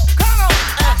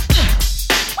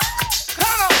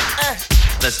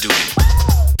 Let's do it.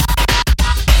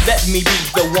 Let me be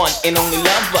the one and only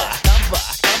lover.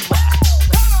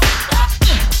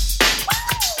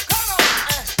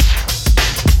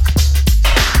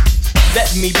 Let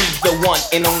me be the one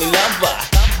and only lover.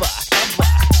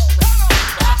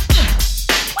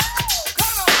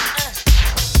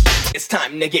 It's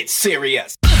time to get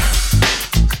serious.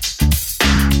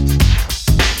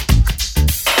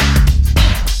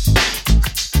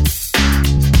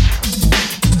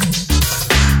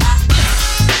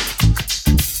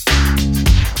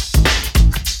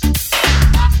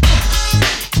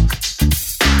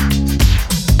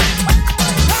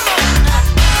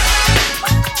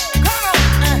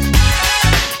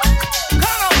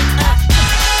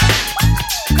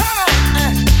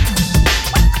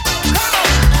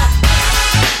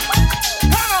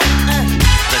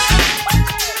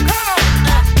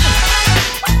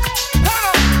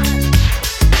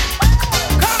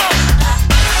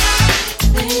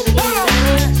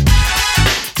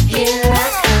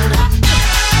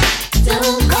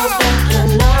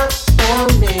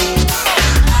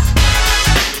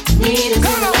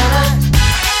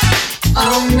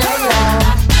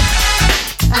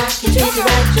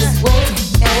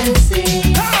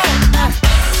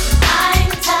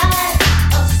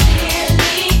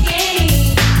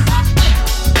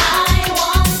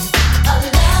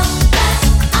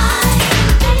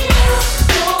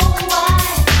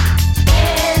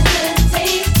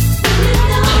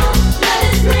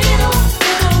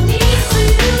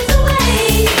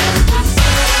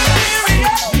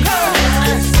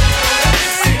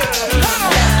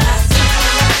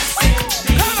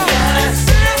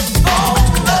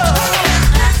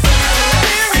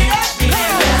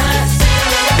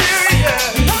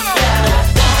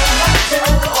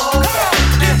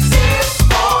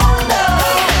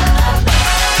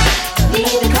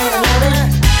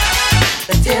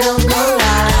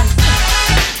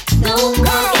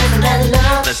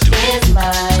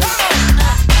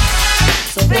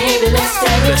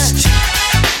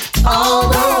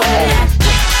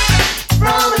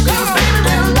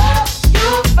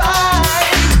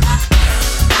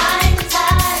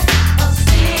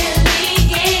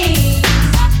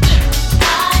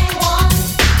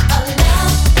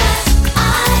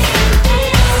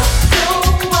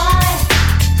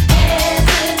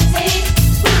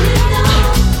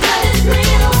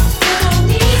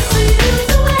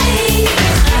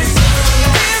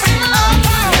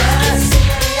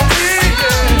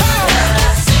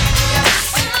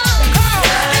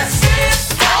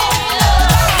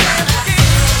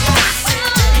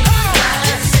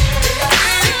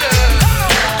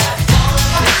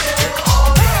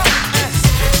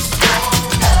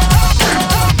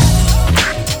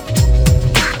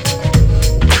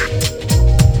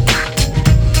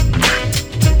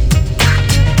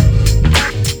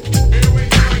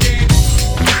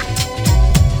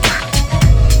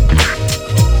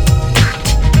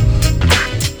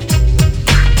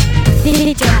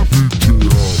 DJ Hop.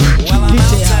 Well, I'm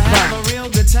out to have a real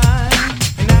good time,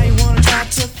 and now you wanna try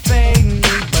to fade me,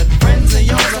 but friends of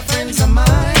yours are friends of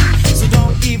mine, so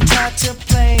don't even try to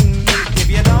play me. If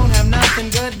you don't have nothing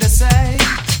good to say,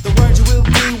 the words you will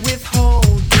be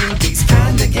withholding. These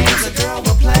kind of games a girl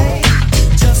will play,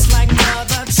 just like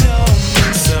mother told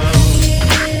me so.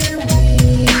 Here we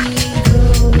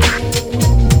go,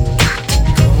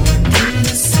 going through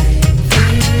the same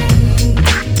thing.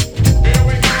 Here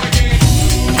we go again.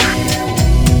 Here we go,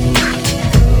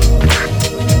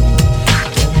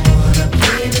 don't wanna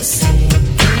play the same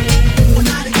game. We're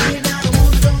not again, I don't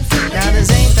wanna go through. Now this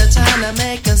ain't the time to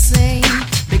make a scene,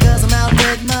 because I'm out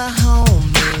with my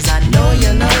homies. I know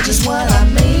you know just what I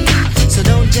mean, so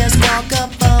don't just walk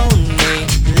up on me.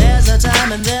 There's a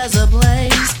time and there's a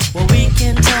place where we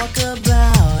can talk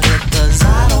about it, cause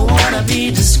I don't wanna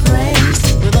be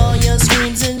disgraced with all your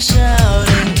screams and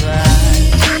shouting. But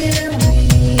here we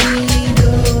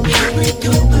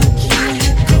go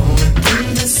again, going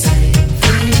through the same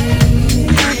thing.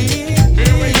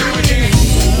 Here we go again.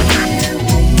 Here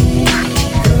we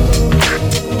go,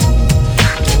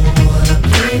 don't wanna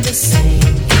play the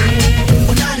same game.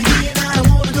 We're not again, I don't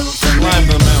wanna go through. Climb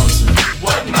the mountain.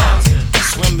 What mountain?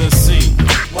 Swim the sea.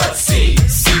 What sea?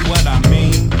 See what I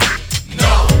mean?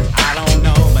 No. I don't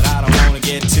know, but I don't wanna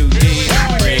get too deep.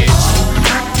 Bridge.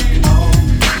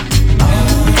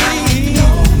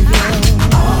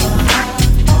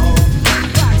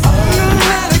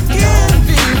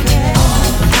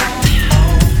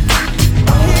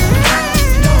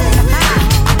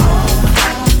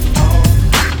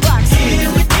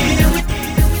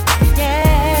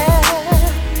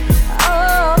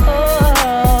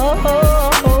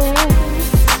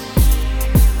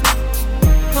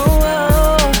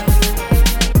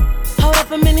 Hold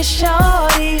up a minute,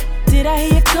 shorty. Did I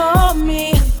hear you call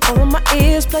me? Or are my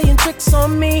ears playing tricks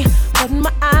on me? But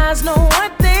my eyes know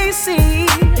what they see.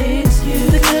 It's you,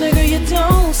 the kind of girl you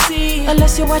don't see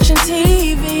unless you're watching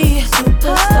TV.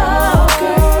 Superstar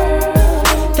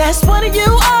girl, that's what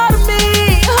you are to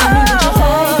me. Tell me would you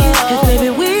like it? 'Cause baby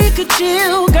we could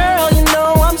chill, girl. You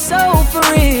know I'm so for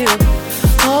real.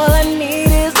 All I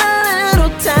need is a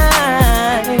little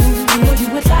time. You know you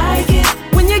would like it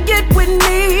when you get with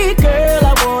me, girl.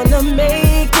 I wanna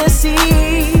make you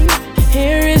see.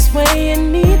 Here is where you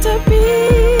need to be.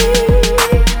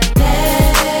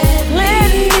 Let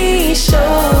me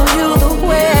show you the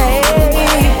way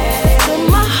to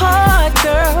my heart,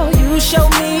 girl. You show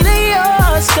me to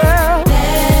yours, girl.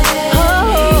 Oh,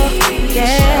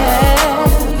 yeah.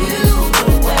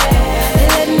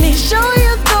 Let me show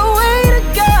you the way to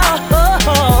go.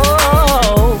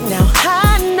 Now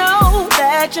I know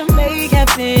that you may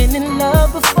have been in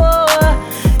love before.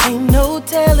 Ain't no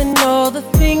telling all the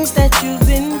things that you've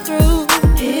been through.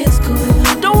 It's cool.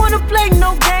 Don't wanna play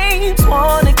no games.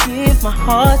 Wanna give my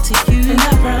heart to you. And I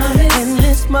promise, and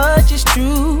as much is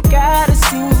true, gotta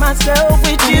see myself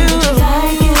with you.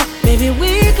 Baby,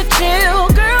 we could chill,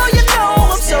 girl. You know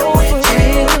I'm so for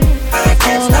real. I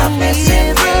can't stop missing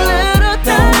you.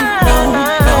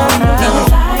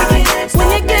 When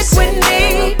you get with me,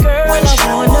 girl, I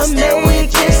wanna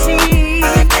make you see.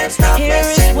 Here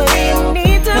is where you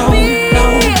need to be. Let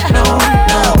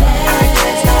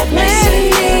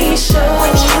me show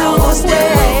you the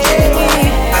way.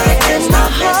 In my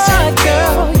heart,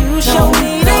 girl, you show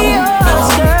me the yours,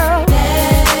 girl.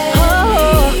 Oh,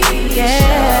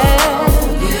 yeah.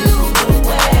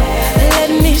 Let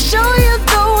me show you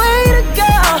the way to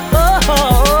go.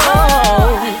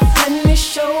 Let me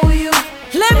show you.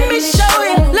 Let me show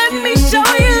you. Let me show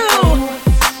you.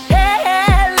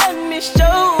 Yeah, let me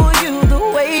show you the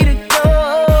way to go.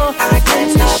 I can't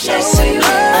stop missing you.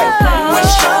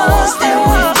 Wish I was there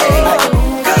with you.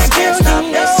 'Cause I can't stop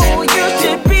missing you.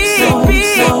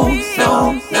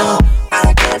 No, I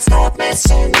can't stop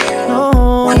missing you.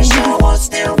 Wish I was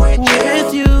there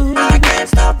with you. I can't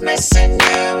stop missing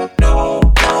you. No.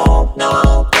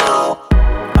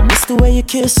 I miss the way you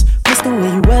kiss, miss the way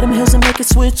you wear them heels and make it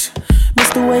switch. Miss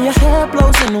the way your hair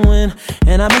blows in the wind,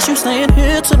 and I miss you staying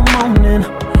here till the morning.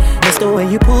 Miss the way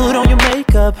you put on your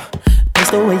makeup, miss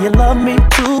the way you love me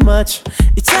too much.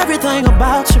 It's everything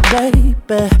about you,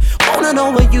 baby. Wanna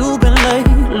know where you've been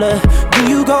lately. Do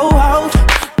you go out?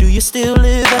 Do you still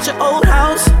live at your old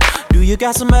house? Do you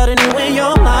got somebody new in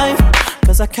your life?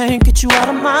 'Cause I can't get you out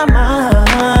of my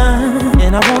mind.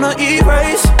 And I wanna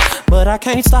erase, but I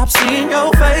can't stop seeing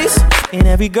your face. And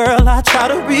every girl I try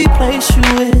to replace you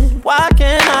with. Why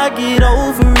can't I get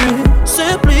over it?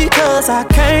 Simply 'cause I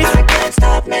can't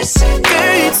stop missing you.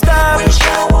 Can't stop. Wish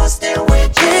I was there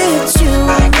with you. It's you.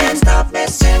 I can't stop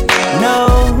missing you. No,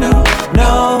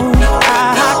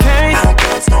 I can't.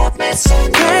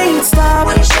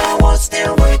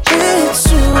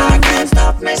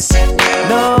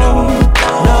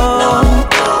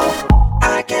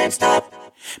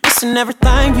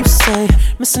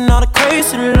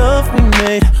 love we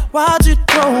made, why'd you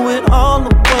throw it all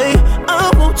away?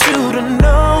 I want you to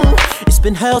know it's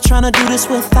been hell trying to do this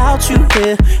without you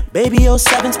here. Baby,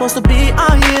 07's supposed to be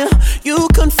our year. You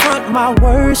confront my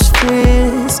worst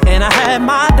fears, and I had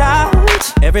my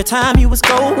doubts every time you was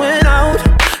going out,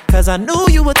 cause I knew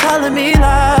you were telling me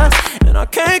lies, and I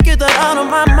can't get that out of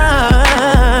my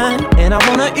mind. And I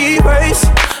wanna erase,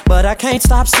 but I can't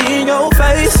stop seeing your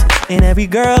face, and every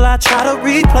girl I try to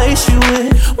replace you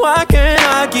with. Why can't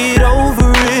I get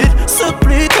over it?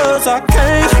 Simply cause I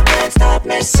can't stop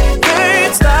missing you.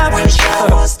 Can't stop. Wish I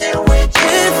was still with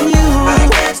you. I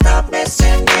can't stop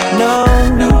missing you. No,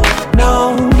 no, no,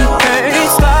 no.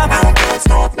 Can't stop. I can't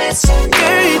stop missing you.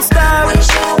 Can't stop. Wish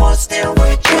I was still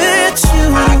with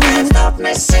you. I can't stop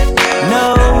missing you. No,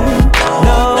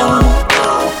 no, no.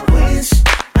 Wish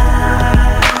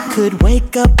I could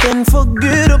wake up and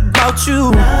forget about you.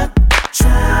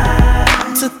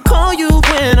 Try to call you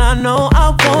when I know I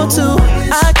want to.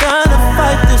 I gotta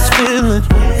fight this feeling,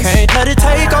 can't let it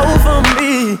take over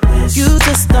me. You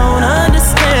just don't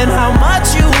understand how much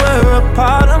you were a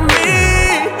part of me.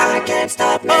 I can't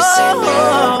stop missing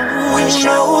you. Wish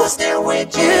I was there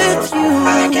with you.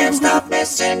 I can't stop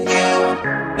missing you.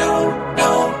 No,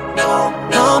 no, no,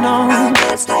 no, no. I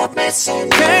can't stop missing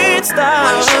you. Can't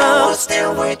stop. Wish I was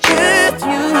there with you.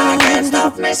 I can't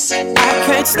stop missing you. I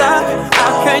can't stop.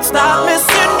 I can't stop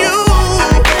missing you.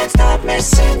 I can't stop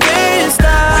missing you. Can't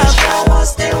stop. Wish I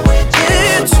was there with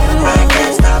you. I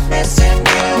can't stop missing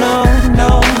you. No,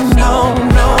 no, no,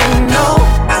 no, no.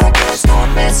 I can't stop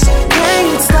missing you.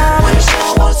 Can't stop. Wish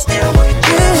I was there with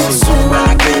you.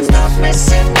 I can't stop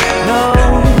missing you. No,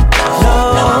 no,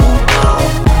 no.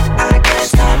 I can't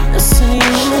stop missing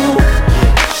you.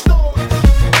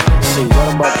 See what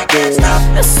I'm about to do. I can't stop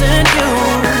missing you.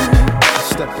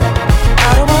 Step out. I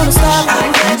don't wanna stop. I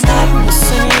can't stop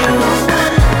missing you.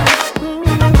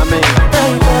 I mean,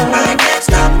 I can't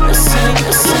stop missing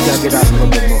you. gotta get out a little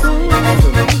bit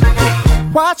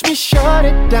more. Watch me shut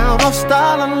it down, I'll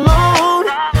start alone.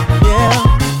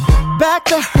 Yeah, back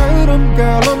to hurt 'em,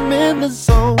 girl, I'm in the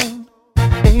zone.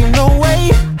 Ain't no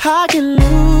way I can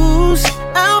lose.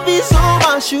 LV's on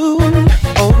my shoes.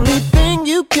 Only thing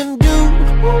you can do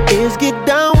is get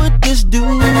down with this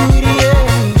dude,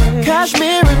 yeah.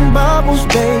 Cashmere and bubbles,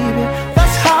 baby,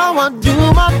 that's how I do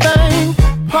my thing.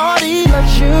 Party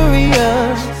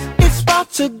luxurious, it's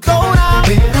about to go down.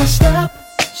 When I step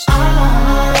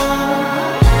out,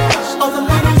 all the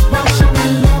ladies watching me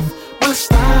love my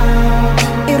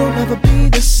style. It'll never be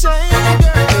the same,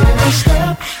 girl. When I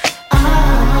step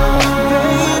out,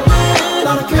 baby,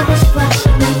 all the cameras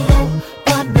flashing me low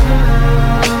by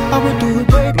now. I'ma do it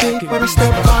way big when I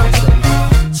step out.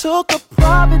 Took a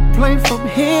private plane from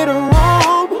here to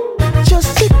Rome, just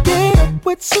to get up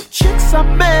with some chicks I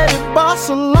met in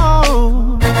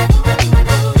Barcelona.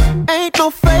 Ain't no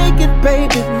faking,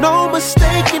 baby, no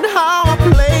mistaking how I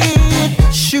play it.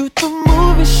 Shoot the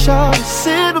movie shot,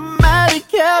 cinematic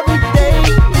every day.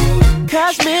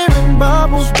 Cashmere and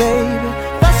bubbles, baby,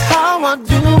 that's how I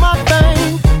do my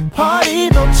thing. Party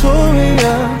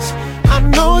notorious, I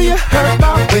know you heard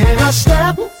about when I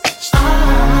step out.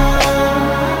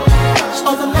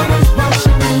 All the ladies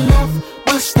watching me love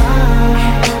my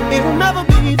style. It'll never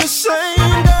be the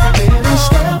same, girl. When I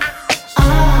step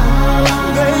out,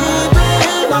 baby,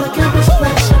 all the cameras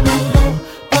flashing me low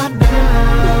by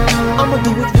now. I'ma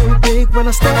do it real big when I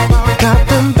step out. Got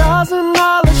them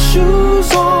 $1,000 shoes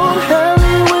on,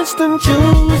 Harry Winston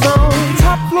shoes on,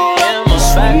 top floor of the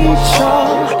sweet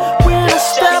shop. When I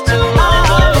step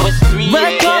out,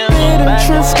 red carpet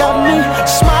entrance got me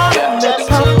smiling at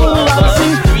paparazzi.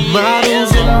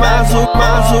 Models and mazel.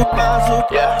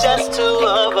 Just two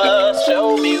of us, show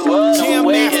me what I'm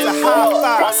waiting for.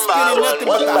 Spinning nothing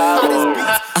but the hottest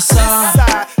beats. I saw,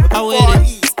 I waited,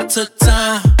 I took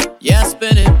time, yeah, I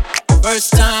spent it.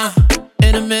 First time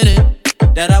in a minute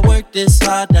that I worked this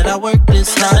hard,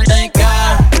 Thank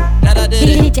God that I did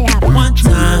it one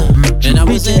time, and I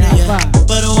was in it,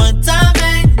 but one time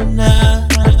ain't enough.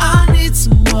 I need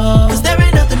some more, 'cause there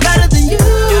ain't nothing better than you.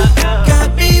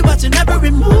 Got me watching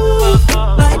every move,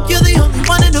 like you're the only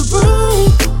one in the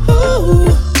room.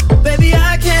 Ooh, baby,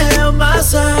 I can't help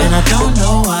myself, and I don't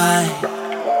know why,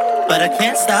 but I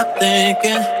can't stop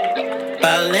thinking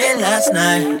about late last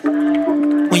night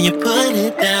when you put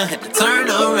it down. Had to turn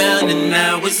around and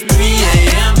now it's 3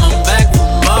 a.m. I'm back for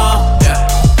more.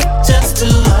 Just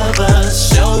two of us,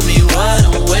 show me what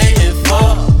I'm waiting for.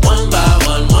 One by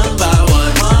one, one by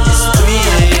one. It's 3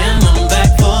 a.m. I'm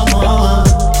back for more.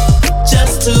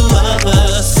 Just two of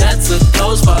us, that's a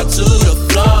close part to the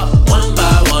floor. One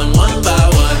by one, one by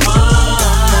one.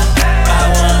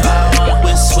 One by one,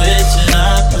 we're switching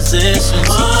up.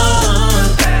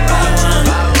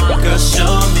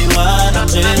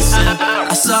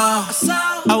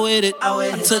 with it.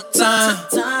 I took time,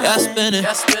 yeah, I spent it.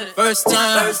 First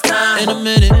time in a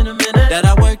minute that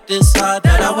I worked this hard,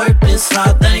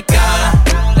 Thank God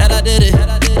that I did it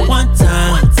one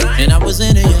time, and I was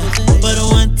in it, yeah. But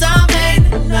one time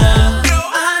ain't enough.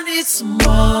 I need some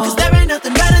more, 'cause there ain't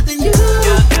nothing better than you.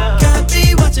 Got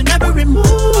me watching every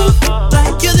move,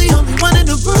 like you're the only one in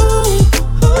the room.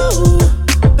 Ooh,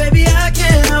 baby, I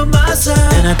can't help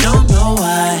myself, and I don't know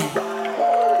why,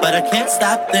 but I can't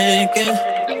stop thinking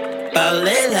about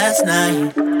late last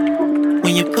night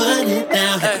when you put it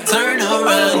down. Had to turn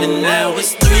around and now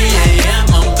it's 3 a.m.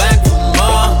 I'm back for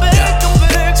more.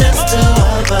 Just two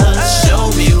of us, show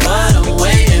me what I'm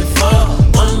waiting for.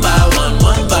 One by one,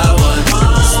 one by one.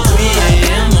 It's 3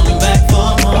 a.m. I'm back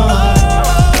for more.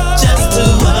 Just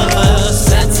two of us,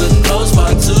 that's a close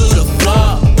bar to the floor.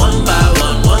 One by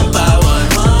one, one by one.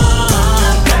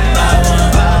 One by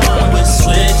one. We're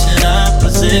switching up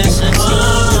positions.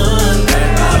 One by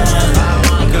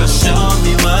one. Girl, show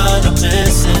me what I'm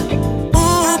missing.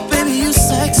 Ooh, baby, you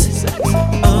sexy.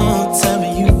 Oh, tell me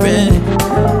you ready.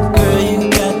 Girl, you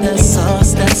got that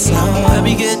sauce, that sauce. Let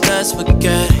me get that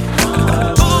spaghetti.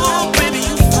 Ooh, baby,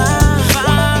 you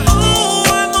fine. Ooh,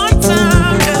 one more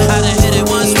time. Yeah. I done hit it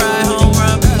once, right home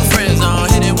run. Friends on,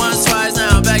 hit it once, twice,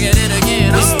 now I'm back at it again.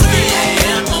 It's 3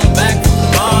 a.m. I'm back for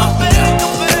more.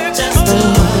 Just two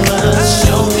of us,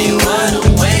 show me what I'm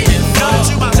waiting for.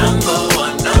 Number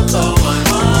one, number one.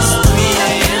 It's 3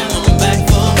 a.m. I'm back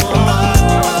for more.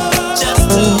 Just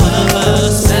two of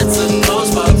us, that's a close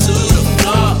bar to the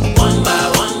floor. One by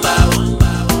one by one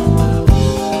by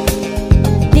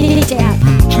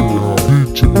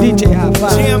DJ High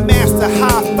Five. Jam Master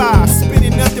High Five,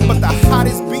 spinning nothing but the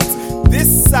hottest beats this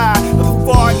side of the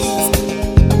Far East.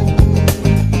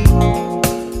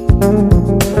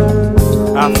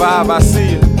 High five, I see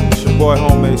you. It's your boy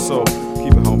Homemade Soul.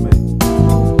 Keep it homemade.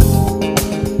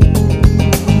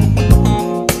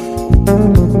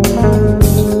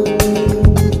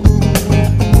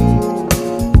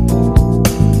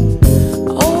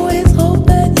 Always hope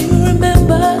that you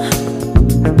remember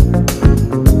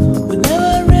we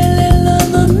never really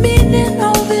learned the meaning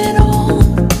of it all.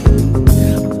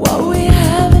 What we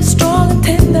have is strong and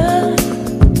tender,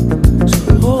 so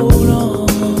hold on.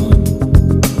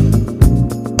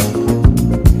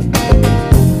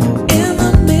 In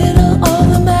the middle of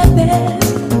the madness,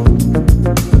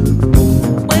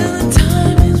 when the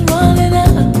time is running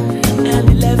out and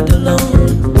you're left alone,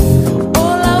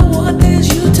 all I want is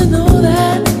you to know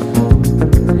that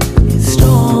it's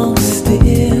strong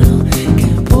still,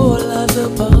 can pull us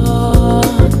apart.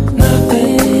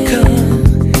 Nothing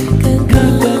can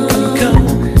come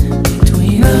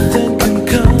between us. Nothing can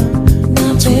come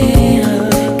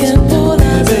pull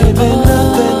us apart.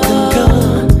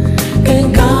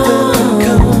 Nothing can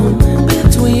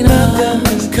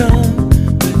come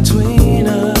between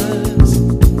us.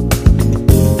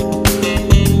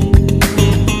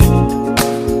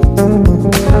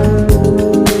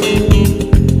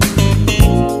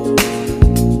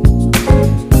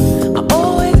 I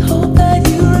always hope that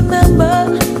you remember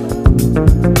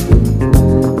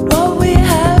what we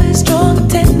have is strong and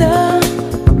tender.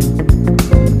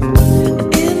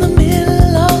 In the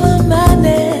middle of the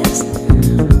madness,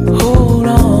 hold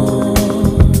on.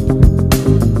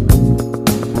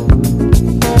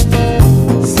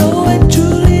 So it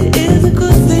truly is a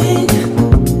good thing,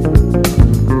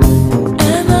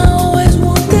 and I always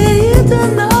wanted you to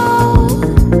know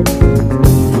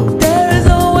there is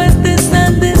always this,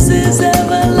 and this is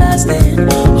everlasting.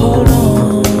 Hold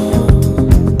on.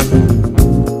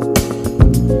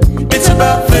 It's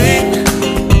about faith.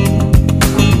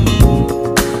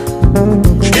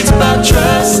 It's about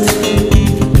trust.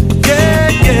 Yeah,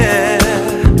 yeah.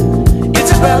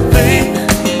 It's about faith.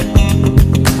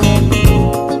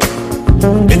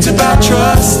 It's about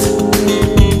trust.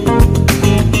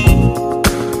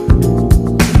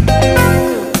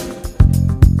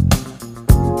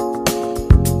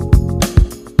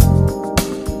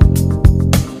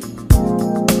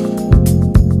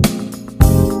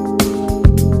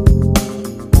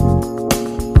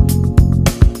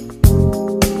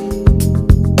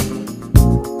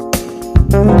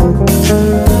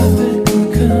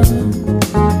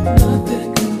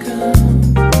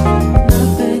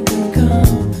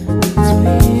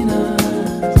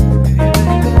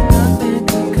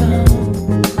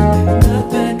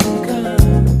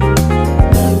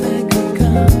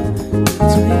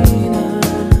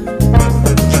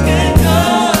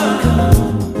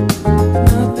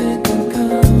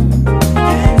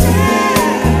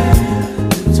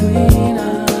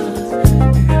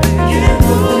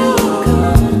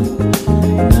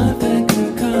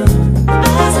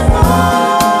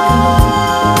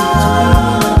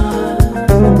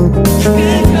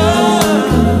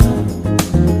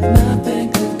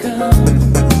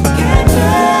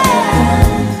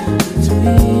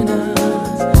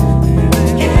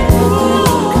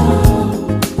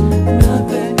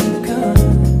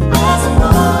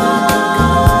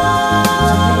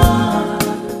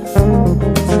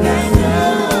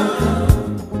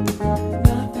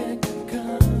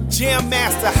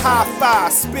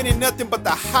 Five, spinning nothing but the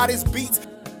hottest beats.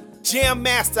 Jam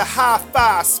Master High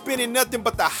Five, spinning nothing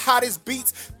but the hottest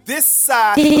beats. This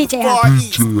side of the Far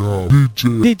East.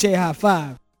 DJ High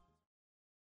Five.